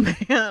 Oh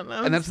man,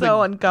 I'm that's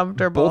so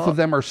uncomfortable. Both of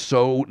them are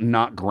so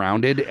not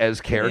grounded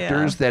as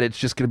characters that it's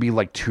just going to be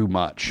like too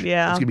much.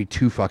 Yeah. It's going to be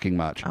too fucking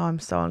much. Oh, I'm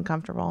so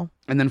uncomfortable.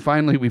 And then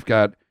finally we've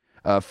got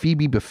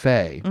Phoebe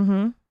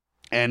Buffay.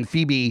 And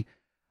Phoebe,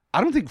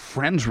 I don't think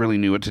Friends really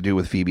knew what to do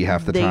with Phoebe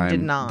half the time. They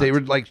did not. They were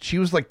like, she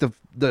was like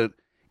the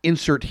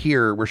insert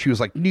here where she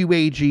was like new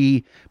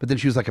agey, but then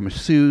she was like a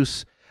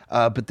masseuse.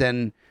 But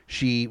then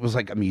she was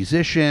like a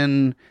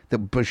musician,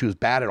 but she was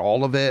bad at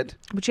all of it.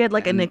 But she had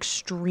like an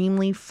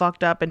extremely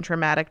fucked up and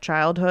traumatic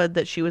childhood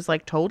that she was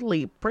like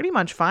totally pretty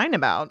much fine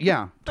about.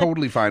 Yeah,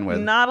 totally fine with.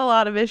 Not a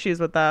lot of issues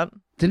with that.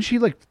 Didn't she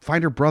like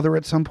find her brother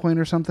at some point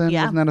or something?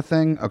 Yeah. Wasn't that a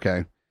thing?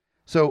 Okay.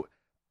 So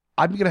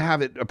I'm going to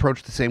have it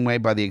approached the same way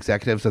by the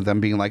executives of them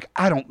being like,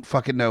 I don't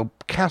fucking know,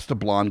 cast a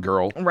blonde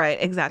girl. Right,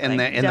 exactly. In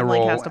Definitely the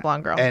role. cast a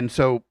blonde girl. And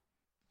so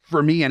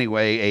for me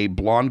anyway, a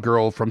blonde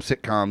girl from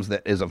sitcoms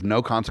that is of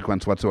no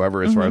consequence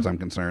whatsoever as far as I'm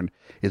concerned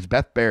is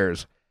Beth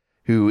Bears,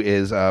 who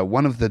is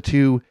one of the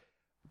two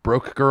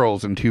broke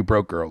girls and Two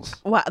Broke Girls.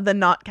 Wow, the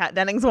not Kat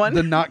Dennings one?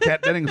 The not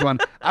Kat Dennings one.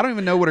 I don't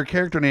even know what her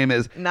character name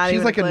is.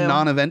 She's like a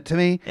non-event to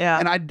me.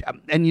 Yeah.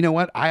 And you know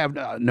what? I have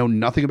know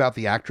nothing about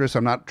the actress.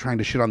 I'm not trying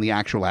to shit on the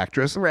actual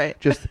actress. Right.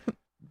 Just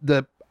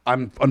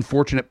I'm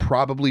unfortunate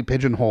probably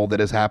pigeonhole that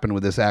has happened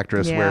with this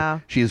actress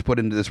where she is put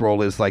into this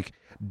role as like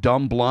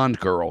dumb blonde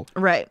girl.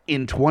 Right.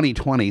 In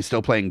 2020,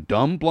 still playing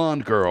dumb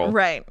blonde girl.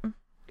 Right.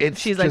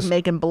 She's like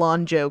making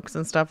blonde jokes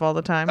and stuff all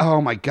the time.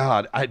 Oh my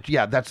God.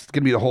 That's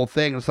going to be the whole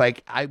thing. It's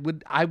like, I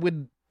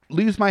would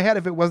lose my head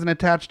if it wasn't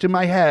attached to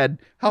my head.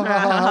 Oh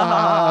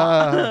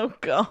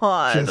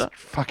God. Just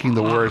fucking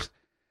the worst.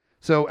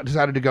 So I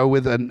decided to go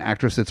with an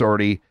actress that's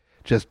already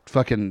just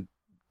fucking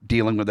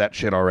dealing with that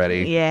shit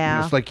already.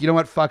 Yeah. It's like, you know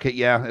what? Fuck it.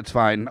 Yeah, it's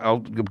fine. I'll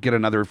get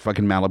another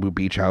fucking Malibu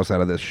beach house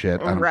out of this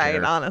shit. I don't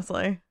care.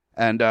 Honestly.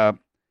 And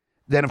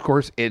then, of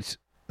course, it's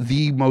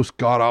the most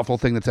god-awful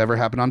thing that's ever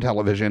happened on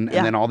television.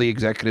 And then all the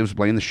executives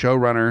blame the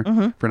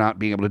showrunner for not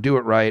being able to do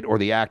it right, or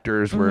the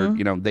actors where,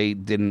 they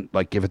didn't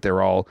like give it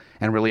their all.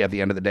 And really at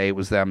the end of the day, it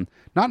was them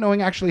not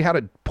knowing actually how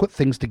to put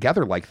things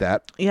together like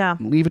that. Yeah.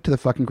 Leave it to the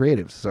fucking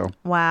creatives. So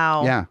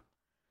wow. Yeah.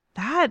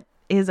 That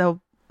is a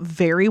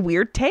very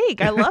weird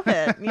take. I love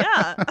it.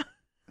 Yeah.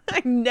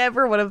 I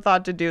never would have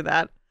thought to do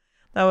that.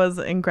 That was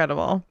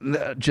incredible.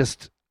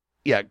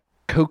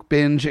 Coke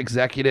binge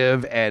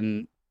executive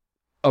and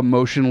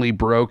emotionally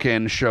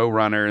broken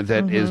showrunner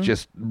that is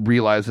just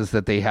realizes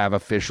that they have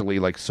officially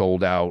like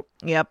sold out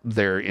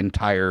their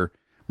entire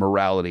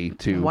morality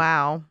to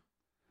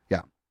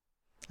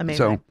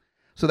amazing.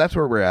 So that's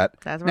where we're at.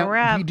 That's where we're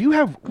at. We do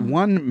have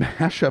one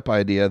mashup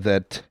idea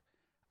that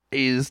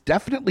is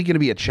definitely going to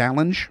be a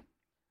challenge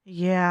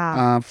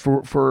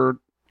for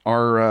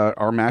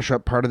our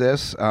mashup part of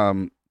this,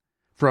 from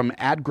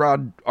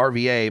Adgrod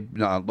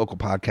RVA, local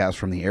podcast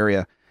from the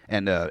area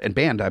and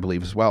band I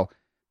believe as well.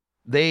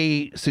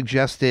 They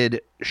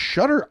suggested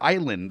Shutter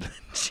Island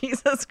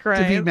Jesus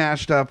Christ to be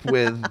mashed up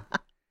with.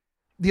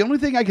 The only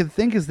thing I can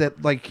think is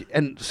that, like,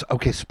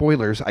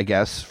 spoilers, I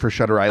guess, for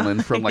Shutter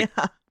Island from, like,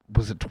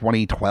 was it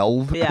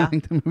 2012? Yeah. I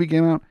think the movie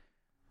came out.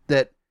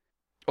 That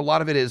a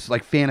lot of it is,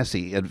 like,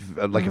 fantasy,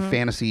 like a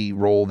fantasy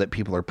role that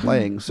people are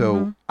playing.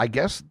 So I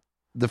guess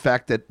the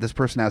fact that this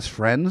person has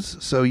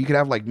friends, so you could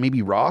have, like,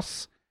 maybe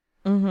Ross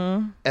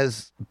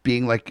as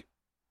being, like,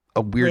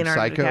 a weird Leonardo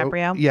psycho.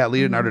 DiCaprio? Yeah,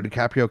 Leonardo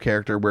DiCaprio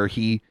character where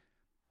he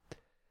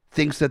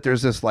thinks that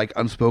there's this, like,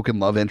 unspoken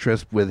love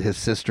interest with his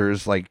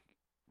sister's, like,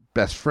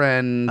 best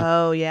friend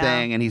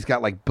thing, and he's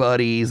got like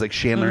buddies like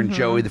Chandler and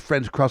Joey, the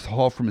friends across the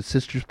hall from his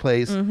sister's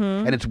place,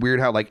 and it's weird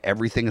how like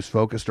everything is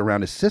focused around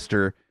his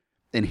sister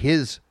in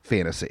his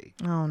fantasy.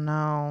 Oh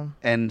no.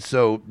 And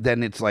so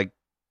then it's like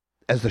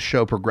as the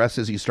show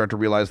progresses you start to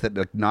realize that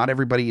like not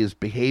everybody is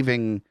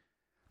behaving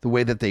the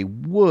way that they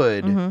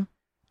would, and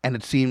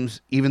it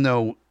seems even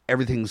though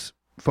everything's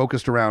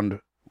focused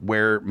around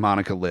where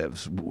Monica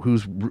lives,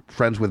 who's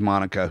friends with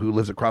Monica, who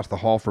lives across the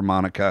hall from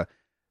Monica,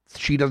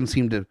 she doesn't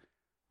seem to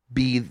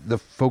be the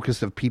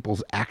focus of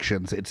people's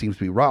actions. It seems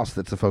to be Ross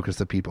that's the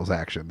focus of people's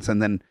actions. And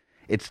then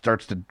it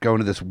starts to go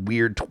into this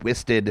weird,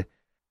 twisted,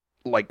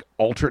 like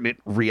alternate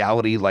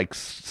reality, like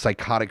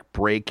psychotic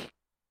break,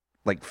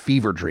 like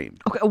fever dream.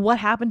 Okay, what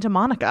happened to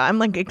Monica? I'm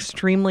like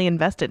extremely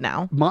invested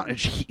now.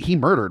 He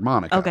murdered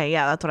Monica. Okay,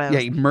 yeah, that's what I was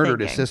he murdered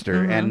thinking. his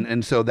sister.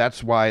 And so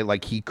that's why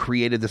like he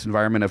created this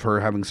environment of her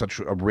having such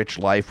a rich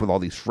life with all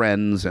these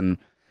friends and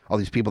all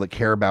these people that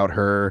care about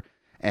her.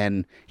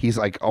 And he's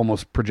like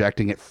almost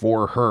projecting it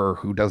for her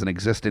who doesn't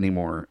exist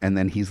anymore. And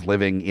then he's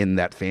living in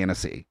that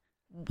fantasy.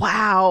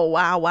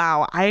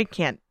 Wow. I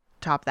can't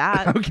top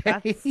that. Okay.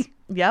 That is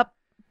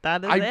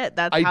it.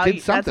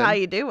 That's how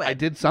you do it. I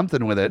did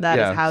something with it. That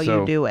is how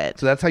you do it.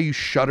 So that's how you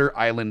Shutter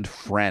Island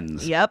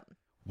friends. Yep.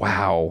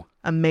 Wow.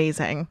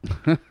 Amazing.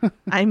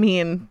 I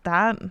mean,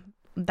 that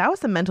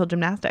was some mental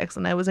gymnastics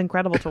and it was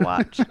incredible to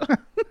watch.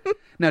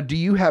 Now, do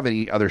you have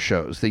any other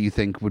shows that you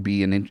think would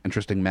be an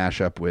interesting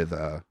mashup with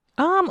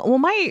well,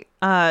 my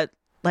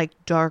like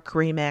dark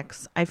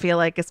remix, I feel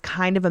like is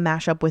kind of a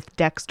mashup with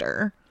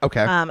Dexter.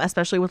 Okay.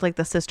 Especially with like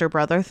the sister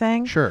brother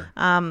thing. Sure.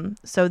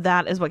 So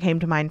that is what came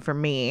to mind for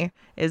me,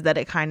 is that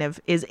it kind of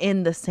is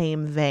in the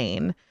same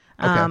vein.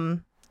 Okay.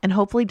 And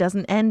hopefully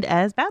doesn't end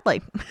as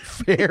badly.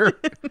 Fair.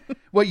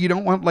 Well, you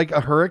don't want like a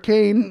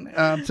hurricane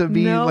to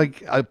be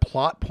like a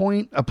plot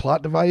point, a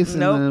plot device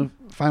in the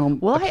final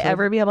Will episode? I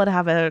ever be able to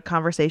have a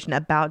conversation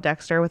about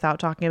Dexter without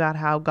talking about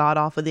how god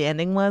awful the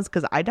ending was?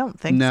 Because I don't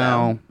think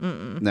so.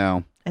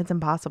 No. It's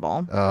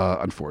impossible.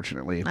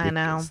 Unfortunately. I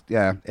know.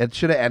 Yeah. It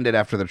should have ended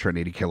after the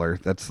Trinity Killer.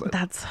 That's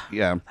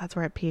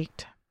where it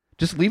peaked.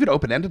 Just leave it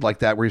open-ended like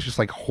that, where he's just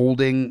like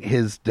holding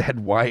his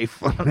dead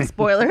wife.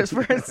 Spoilers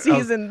for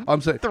season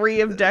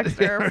 3 of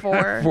Dexter.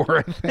 4,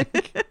 I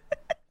think.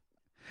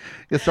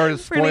 It started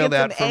to spoil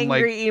that from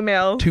like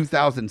emails.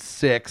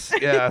 2006.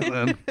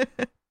 Yeah.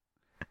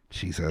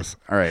 Jesus.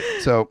 All right.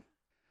 So,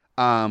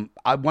 one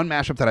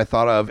mashup that I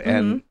thought of,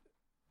 and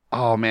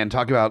oh man,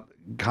 talk about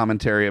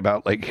commentary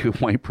about like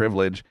white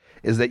privilege,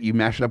 is that you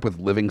mash it up with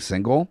Living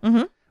Single.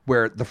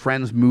 Where the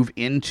friends move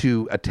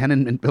into a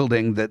tenement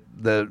building that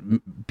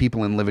the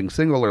people in Living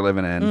Single are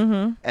living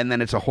in. And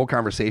then it's a whole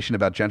conversation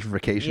about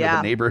gentrification of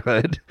the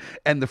neighborhood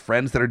and the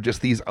friends that are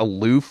just these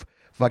aloof,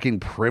 fucking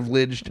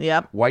privileged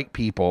white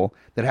people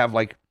that have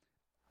like,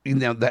 you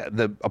know,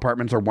 the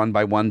apartments are one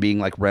by one being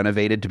like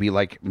renovated to be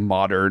like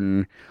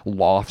modern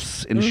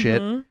lofts and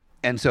shit.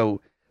 And so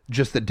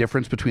just the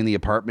difference between the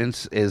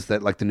apartments is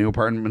that like the new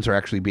apartments are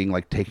actually being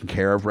like taken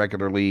care of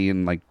regularly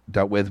and like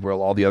dealt with, where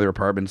all the other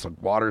apartments, like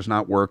water's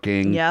not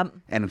working.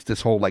 And it's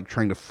this whole like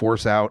trying to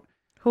force out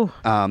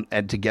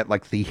and to get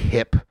like the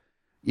hip,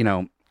 you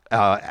know,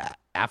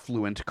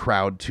 affluent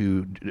crowd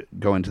to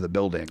go into the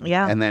building.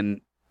 And then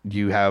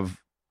you have,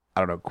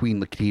 I don't know,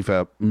 Queen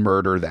Latifah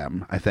murder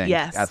them, I think,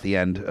 at the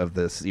end of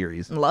the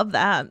series. Love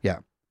that. Yeah.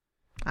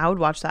 I would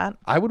watch that.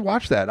 I would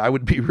watch that. I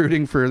would be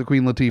rooting for the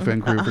Queen Latifah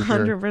and crew for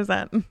sure.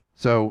 100%.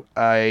 So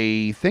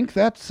I think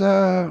that's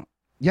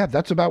yeah,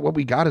 that's about what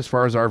we got as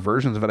far as our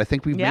versions of it. I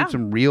think we've made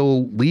some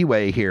real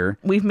leeway here.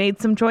 We've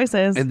made some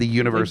choices in the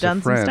universe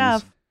of Friends. Some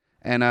stuff.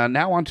 And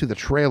now on to the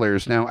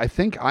trailers. Now, I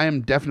think I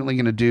am definitely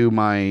going to do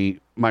my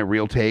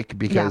real take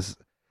because,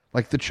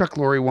 like the Chuck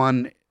Lorre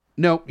one.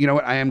 No, you know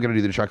what? I am going to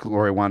do the Chuck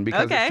Lorre one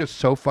because it's just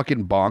so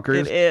fucking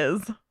bonkers. It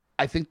is.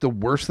 I think the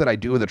worse that I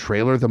do with a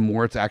trailer, the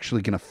more it's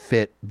actually going to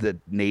fit the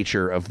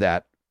nature of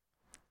that.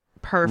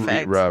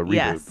 Perfect. Reboot.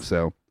 Yes.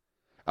 So,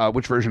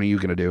 which version are you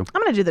going to do?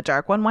 I'm going to do the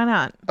dark one. Why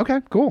not?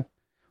 Okay, cool.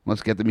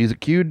 Let's get the music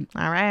cued.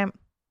 All right.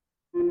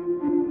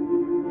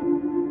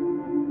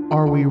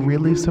 Are we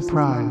really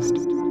surprised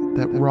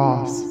that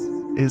Ross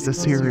is a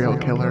serial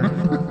killer?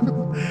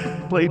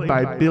 Played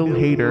by Bill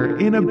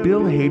Hader in a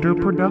Bill Hader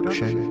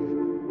production.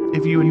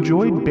 If you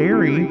enjoyed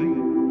Barry,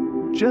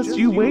 just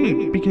you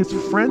wait, because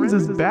Friends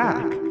is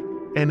back,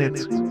 and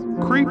it's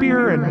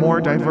creepier and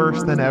more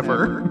diverse than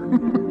ever.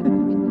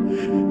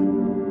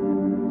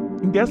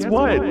 And guess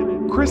what?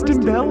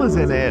 Kristen Bell is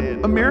in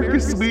it.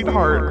 America's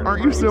sweetheart.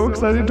 Aren't you so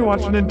excited to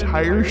watch an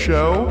entire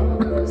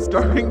show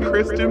starring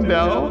Kristen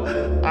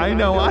Bell? I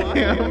know I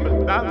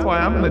am. That's why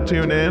I'm going to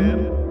tune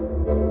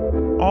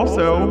in.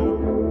 Also,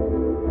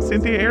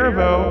 Cynthia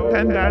Erivo,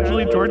 Penn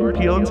Badgley, Jordan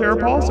Peele, and Sarah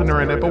Paulson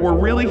are in it, but we're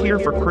really here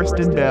for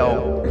Kristen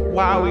Bell.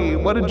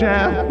 Wowie, what a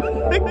jam.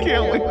 I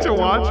can't wait to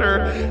watch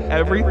her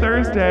every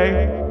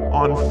Thursday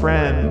on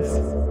Friends.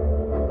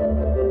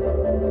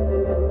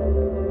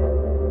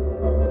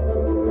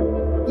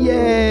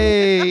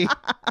 Yay!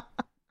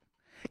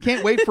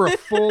 Can't wait for a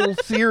full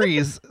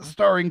series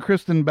starring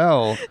Kristen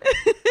Bell.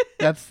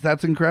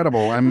 That's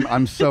incredible.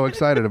 I'm so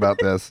excited about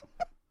this.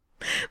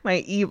 My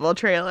evil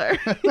trailer.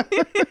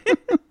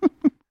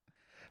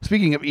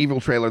 Speaking of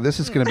evil trailer, this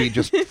is going to be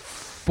just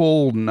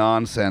full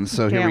nonsense.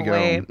 So here we go.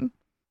 Wait.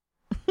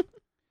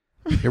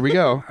 Here we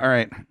go. All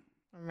right.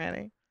 I'm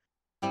ready.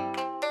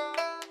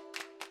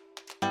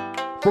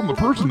 From the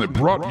person that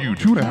brought you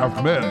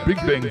 2.5 Men, Big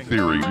Bang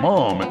Theory,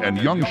 Mom, and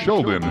Young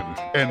Sheldon,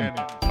 and an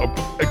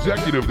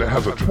executive that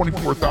has a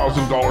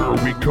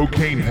 $24,000 a week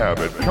cocaine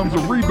habit, comes a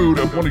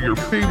reboot of one of your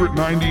favorite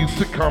 90s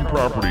sitcom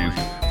properties,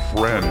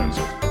 Friends.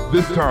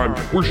 This time,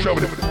 we're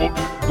shoving it full,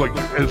 like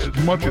as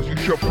much as you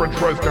shove french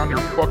fries down your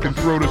fucking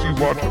throat as you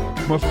watch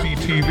must-see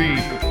TV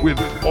with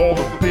all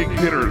the big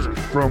hitters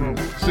from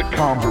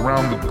sitcoms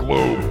around the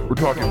globe. We're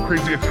talking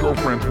Crazy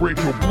Ex-Girlfriends,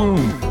 Rachel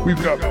Bloom.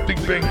 We've got Big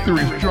Bang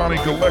Theory's Johnny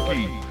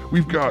Galecki.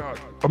 We've got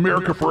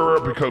America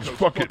Ferrera because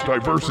fuck it,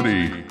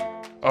 diversity.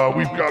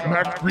 We've got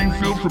Max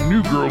Greenfield from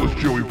New Girl as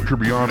Joey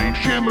Tribbiani.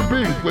 Chandler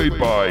Bing played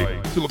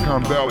by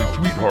Silicon Valley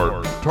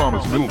sweetheart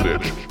Thomas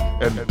Middleditch.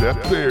 And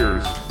Beth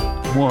Bears,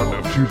 one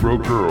of Two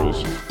Broke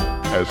Girls,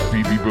 as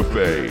Phoebe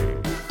Buffay.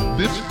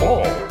 This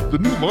fall, the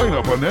new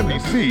lineup on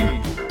NBC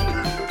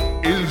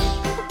is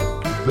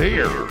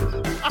there.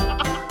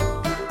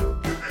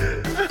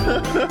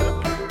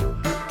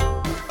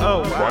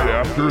 Oh, wow. Right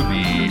after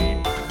the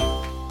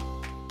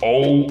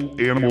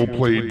all-animal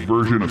played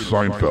version of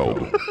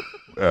Seinfeld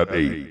at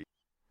 8.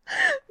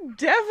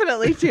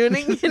 Definitely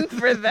tuning in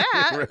for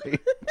that.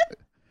 Right.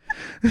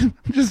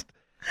 Just...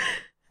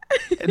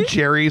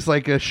 Jerry's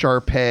like a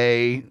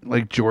Shar-Pei,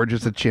 like George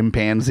is a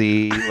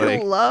chimpanzee.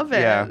 Like, I love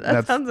it. Yeah,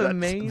 that sounds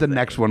amazing. The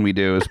next one we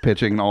do is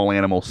pitching an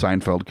all-animal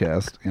Seinfeld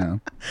cast. Yeah,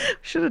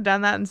 should have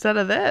done that instead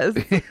of this.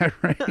 Yeah,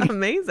 right.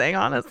 Amazing,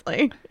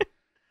 honestly.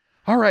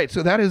 All right,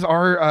 so that is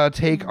our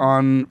take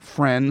on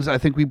Friends. I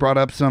think we brought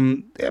up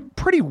some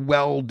pretty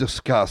well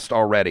discussed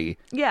already.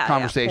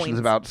 Conversations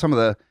about some of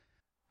the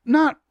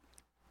not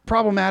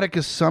problematic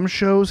as some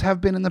shows have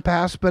been in the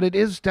past, but it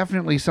is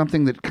definitely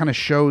something that kind of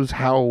shows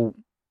how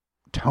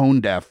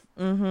tone deaf,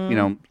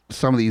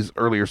 some of these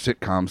earlier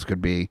sitcoms could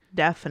be.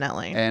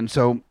 Definitely. And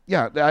so,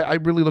 yeah, I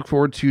really look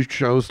forward to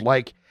shows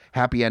like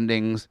Happy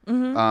Endings,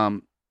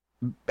 being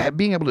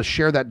able to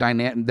share that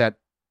that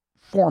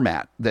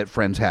format that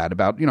Friends had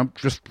about,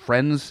 just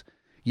friends,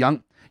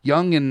 young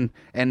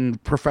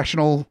and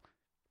professional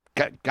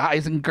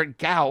guys and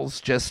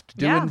gals just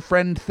doing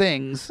friend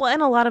things. Well,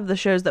 and a lot of the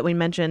shows that we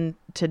mentioned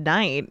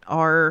tonight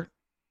are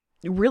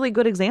really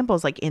good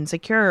examples, like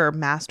Insecure,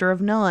 Master of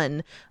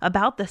None,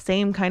 about the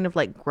same kind of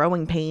like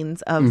growing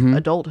pains of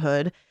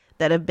adulthood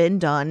that have been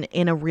done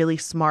in a really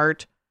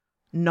smart,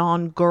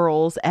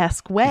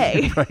 non-girls-esque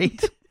way.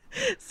 Right.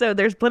 So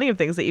there's plenty of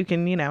things that you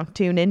can,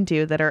 tune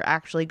into that are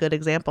actually good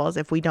examples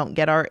if we don't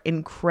get our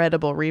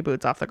incredible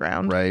reboots off the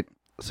ground. Right.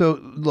 So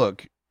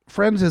look,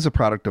 Friends is a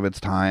product of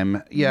its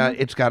time. Yeah,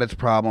 it's got its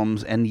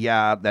problems, and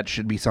yeah, that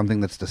should be something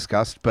that's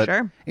discussed. But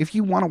if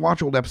you want to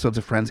watch old episodes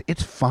of Friends,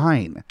 it's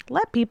fine.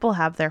 Let people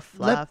have their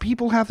fluff. Let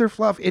people have their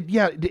fluff.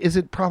 Is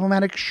it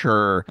problematic?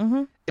 Sure.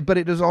 But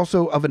it is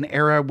also of an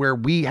era where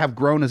we have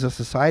grown as a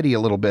society a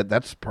little bit.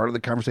 That's part of the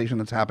conversation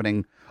that's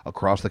happening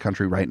across the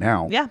country right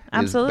now. Yeah,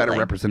 absolutely. Better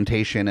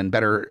representation and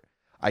better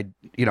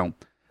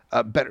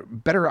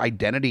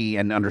identity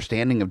and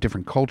understanding of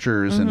different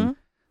cultures. And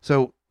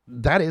so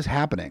that is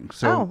happening.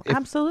 So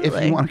absolutely.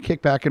 If you want to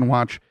kick back and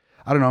watch,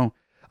 I don't know,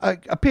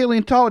 a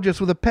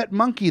paleontologist with a pet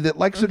monkey that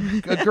likes a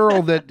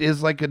girl that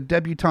is like a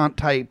debutante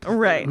type,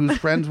 Right? Who's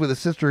friends with a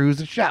sister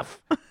who's a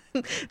chef.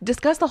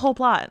 Discuss the whole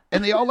plot.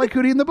 And they all like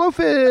Hootie and the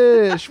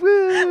Blowfish.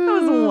 Woo! That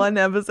was one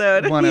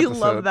episode. One You episode.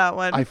 love that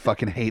one. I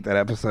fucking hate that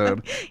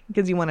episode.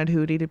 Because you wanted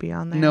Hootie to be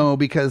on there. No,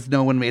 because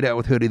no one made out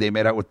with Hootie. They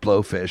made out with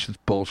Blowfish. It's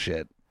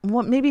bullshit.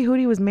 Well, maybe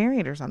Hootie was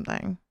married or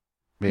something.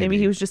 Maybe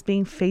he was just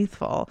being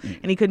faithful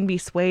and he couldn't be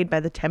swayed by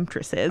the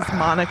temptresses,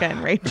 Monica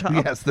and Rachel.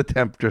 Yes, the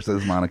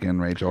temptresses, Monica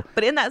and Rachel.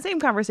 But in that same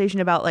conversation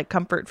about like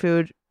comfort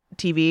food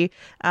TV,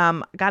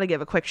 got to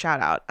give a quick shout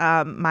out.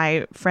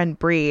 My friend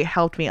Bree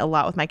helped me a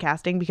lot with my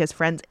casting because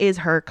Friends is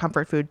her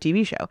comfort food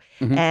TV show.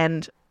 Mm-hmm.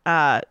 And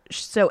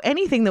so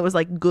anything that was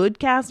like good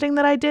casting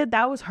that I did,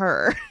 that was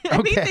her.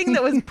 Anything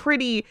that was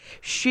pretty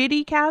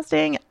shitty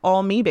casting,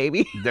 all me,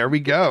 baby. There we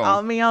go.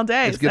 All me all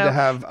day. It's good to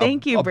have a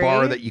Bree.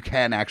 bar that you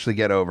can actually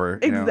get over.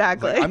 You know?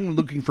 Exactly. Like, I'm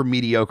looking for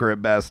mediocre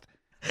at best.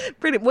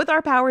 With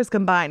our powers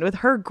combined, with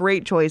her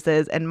great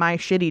choices and my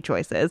shitty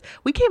choices,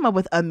 we came up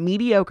with a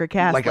mediocre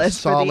cast Like a list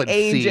for solid the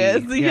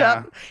ages. C.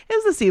 Yeah. Yep.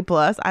 It was a C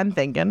plus, I'm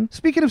thinking.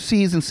 Speaking of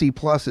C's and C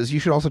pluses, you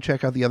should also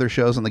check out the other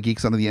shows on the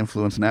Geeks Under the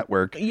Influence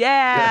Network.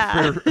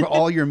 Yeah. For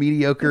all your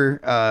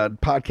mediocre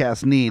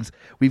podcast needs,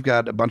 we've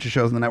got a bunch of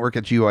shows on the network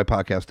at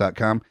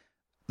GUIPodcast.com.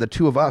 The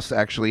two of us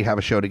actually have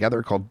a show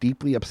together called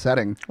Deeply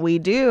Upsetting. We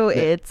do.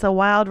 It's a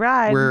wild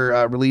ride.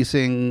 We're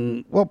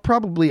releasing, well,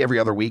 probably every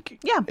other week.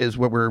 Yeah. Is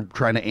what we're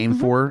trying to aim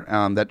for.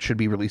 That should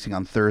be releasing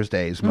on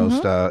Thursdays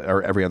most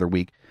or every other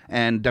week.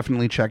 And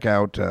definitely check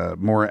out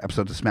more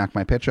episodes of Smack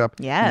My Pitch Up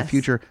in the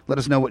future. Let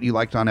us know what you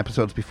liked on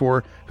episodes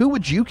before. Who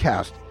would you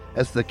cast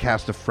as the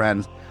cast of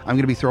Friends? I'm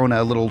going to be throwing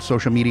a little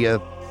social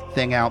media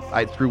thing out.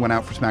 I threw one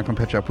out for Smack My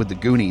Pitch Up with the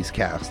Goonies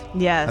cast.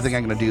 Yes. I think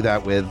I'm going to do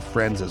that with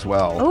Friends as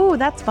well. Oh,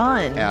 that's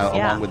fun.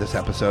 Along with this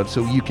episode.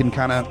 So you can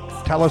kind of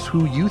tell us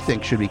who you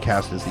think should be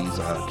cast as these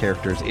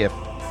characters if,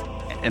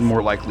 and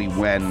more likely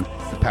when,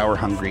 the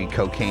power-hungry,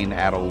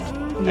 cocaine-addled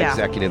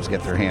executives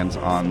get their hands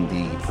on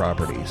the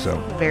property. So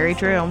very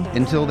true.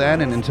 Until then,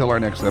 and until our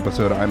next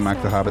episode, I'm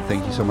Mike the Hobbit.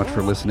 Thank you so much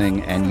for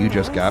listening, and you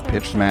just got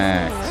Pitch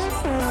Smacks.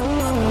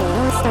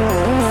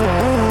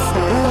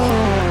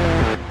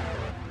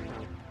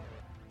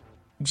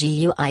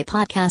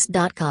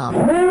 GUIPodcast.com.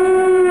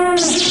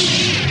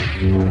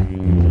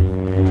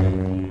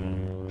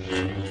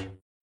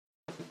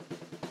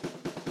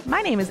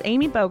 My name is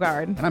Amy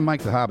Bogard. And I'm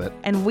Mike the Hobbit.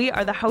 And we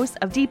are the hosts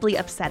of Deeply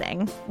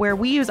Upsetting, where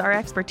we use our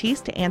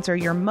expertise to answer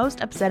your most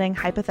upsetting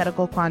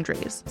hypothetical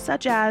quandaries,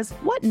 such as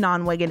what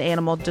non-winged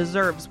animal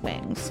deserves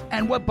wings?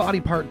 And what body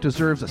part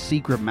deserves a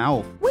secret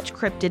mouth? Which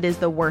cryptid is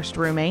the worst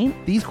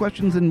roommate? These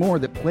questions and more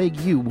that plague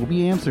you will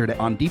be answered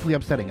on Deeply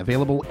Upsetting,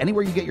 available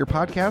anywhere you get your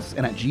podcasts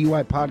and at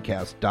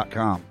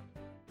GUIPodcast.com.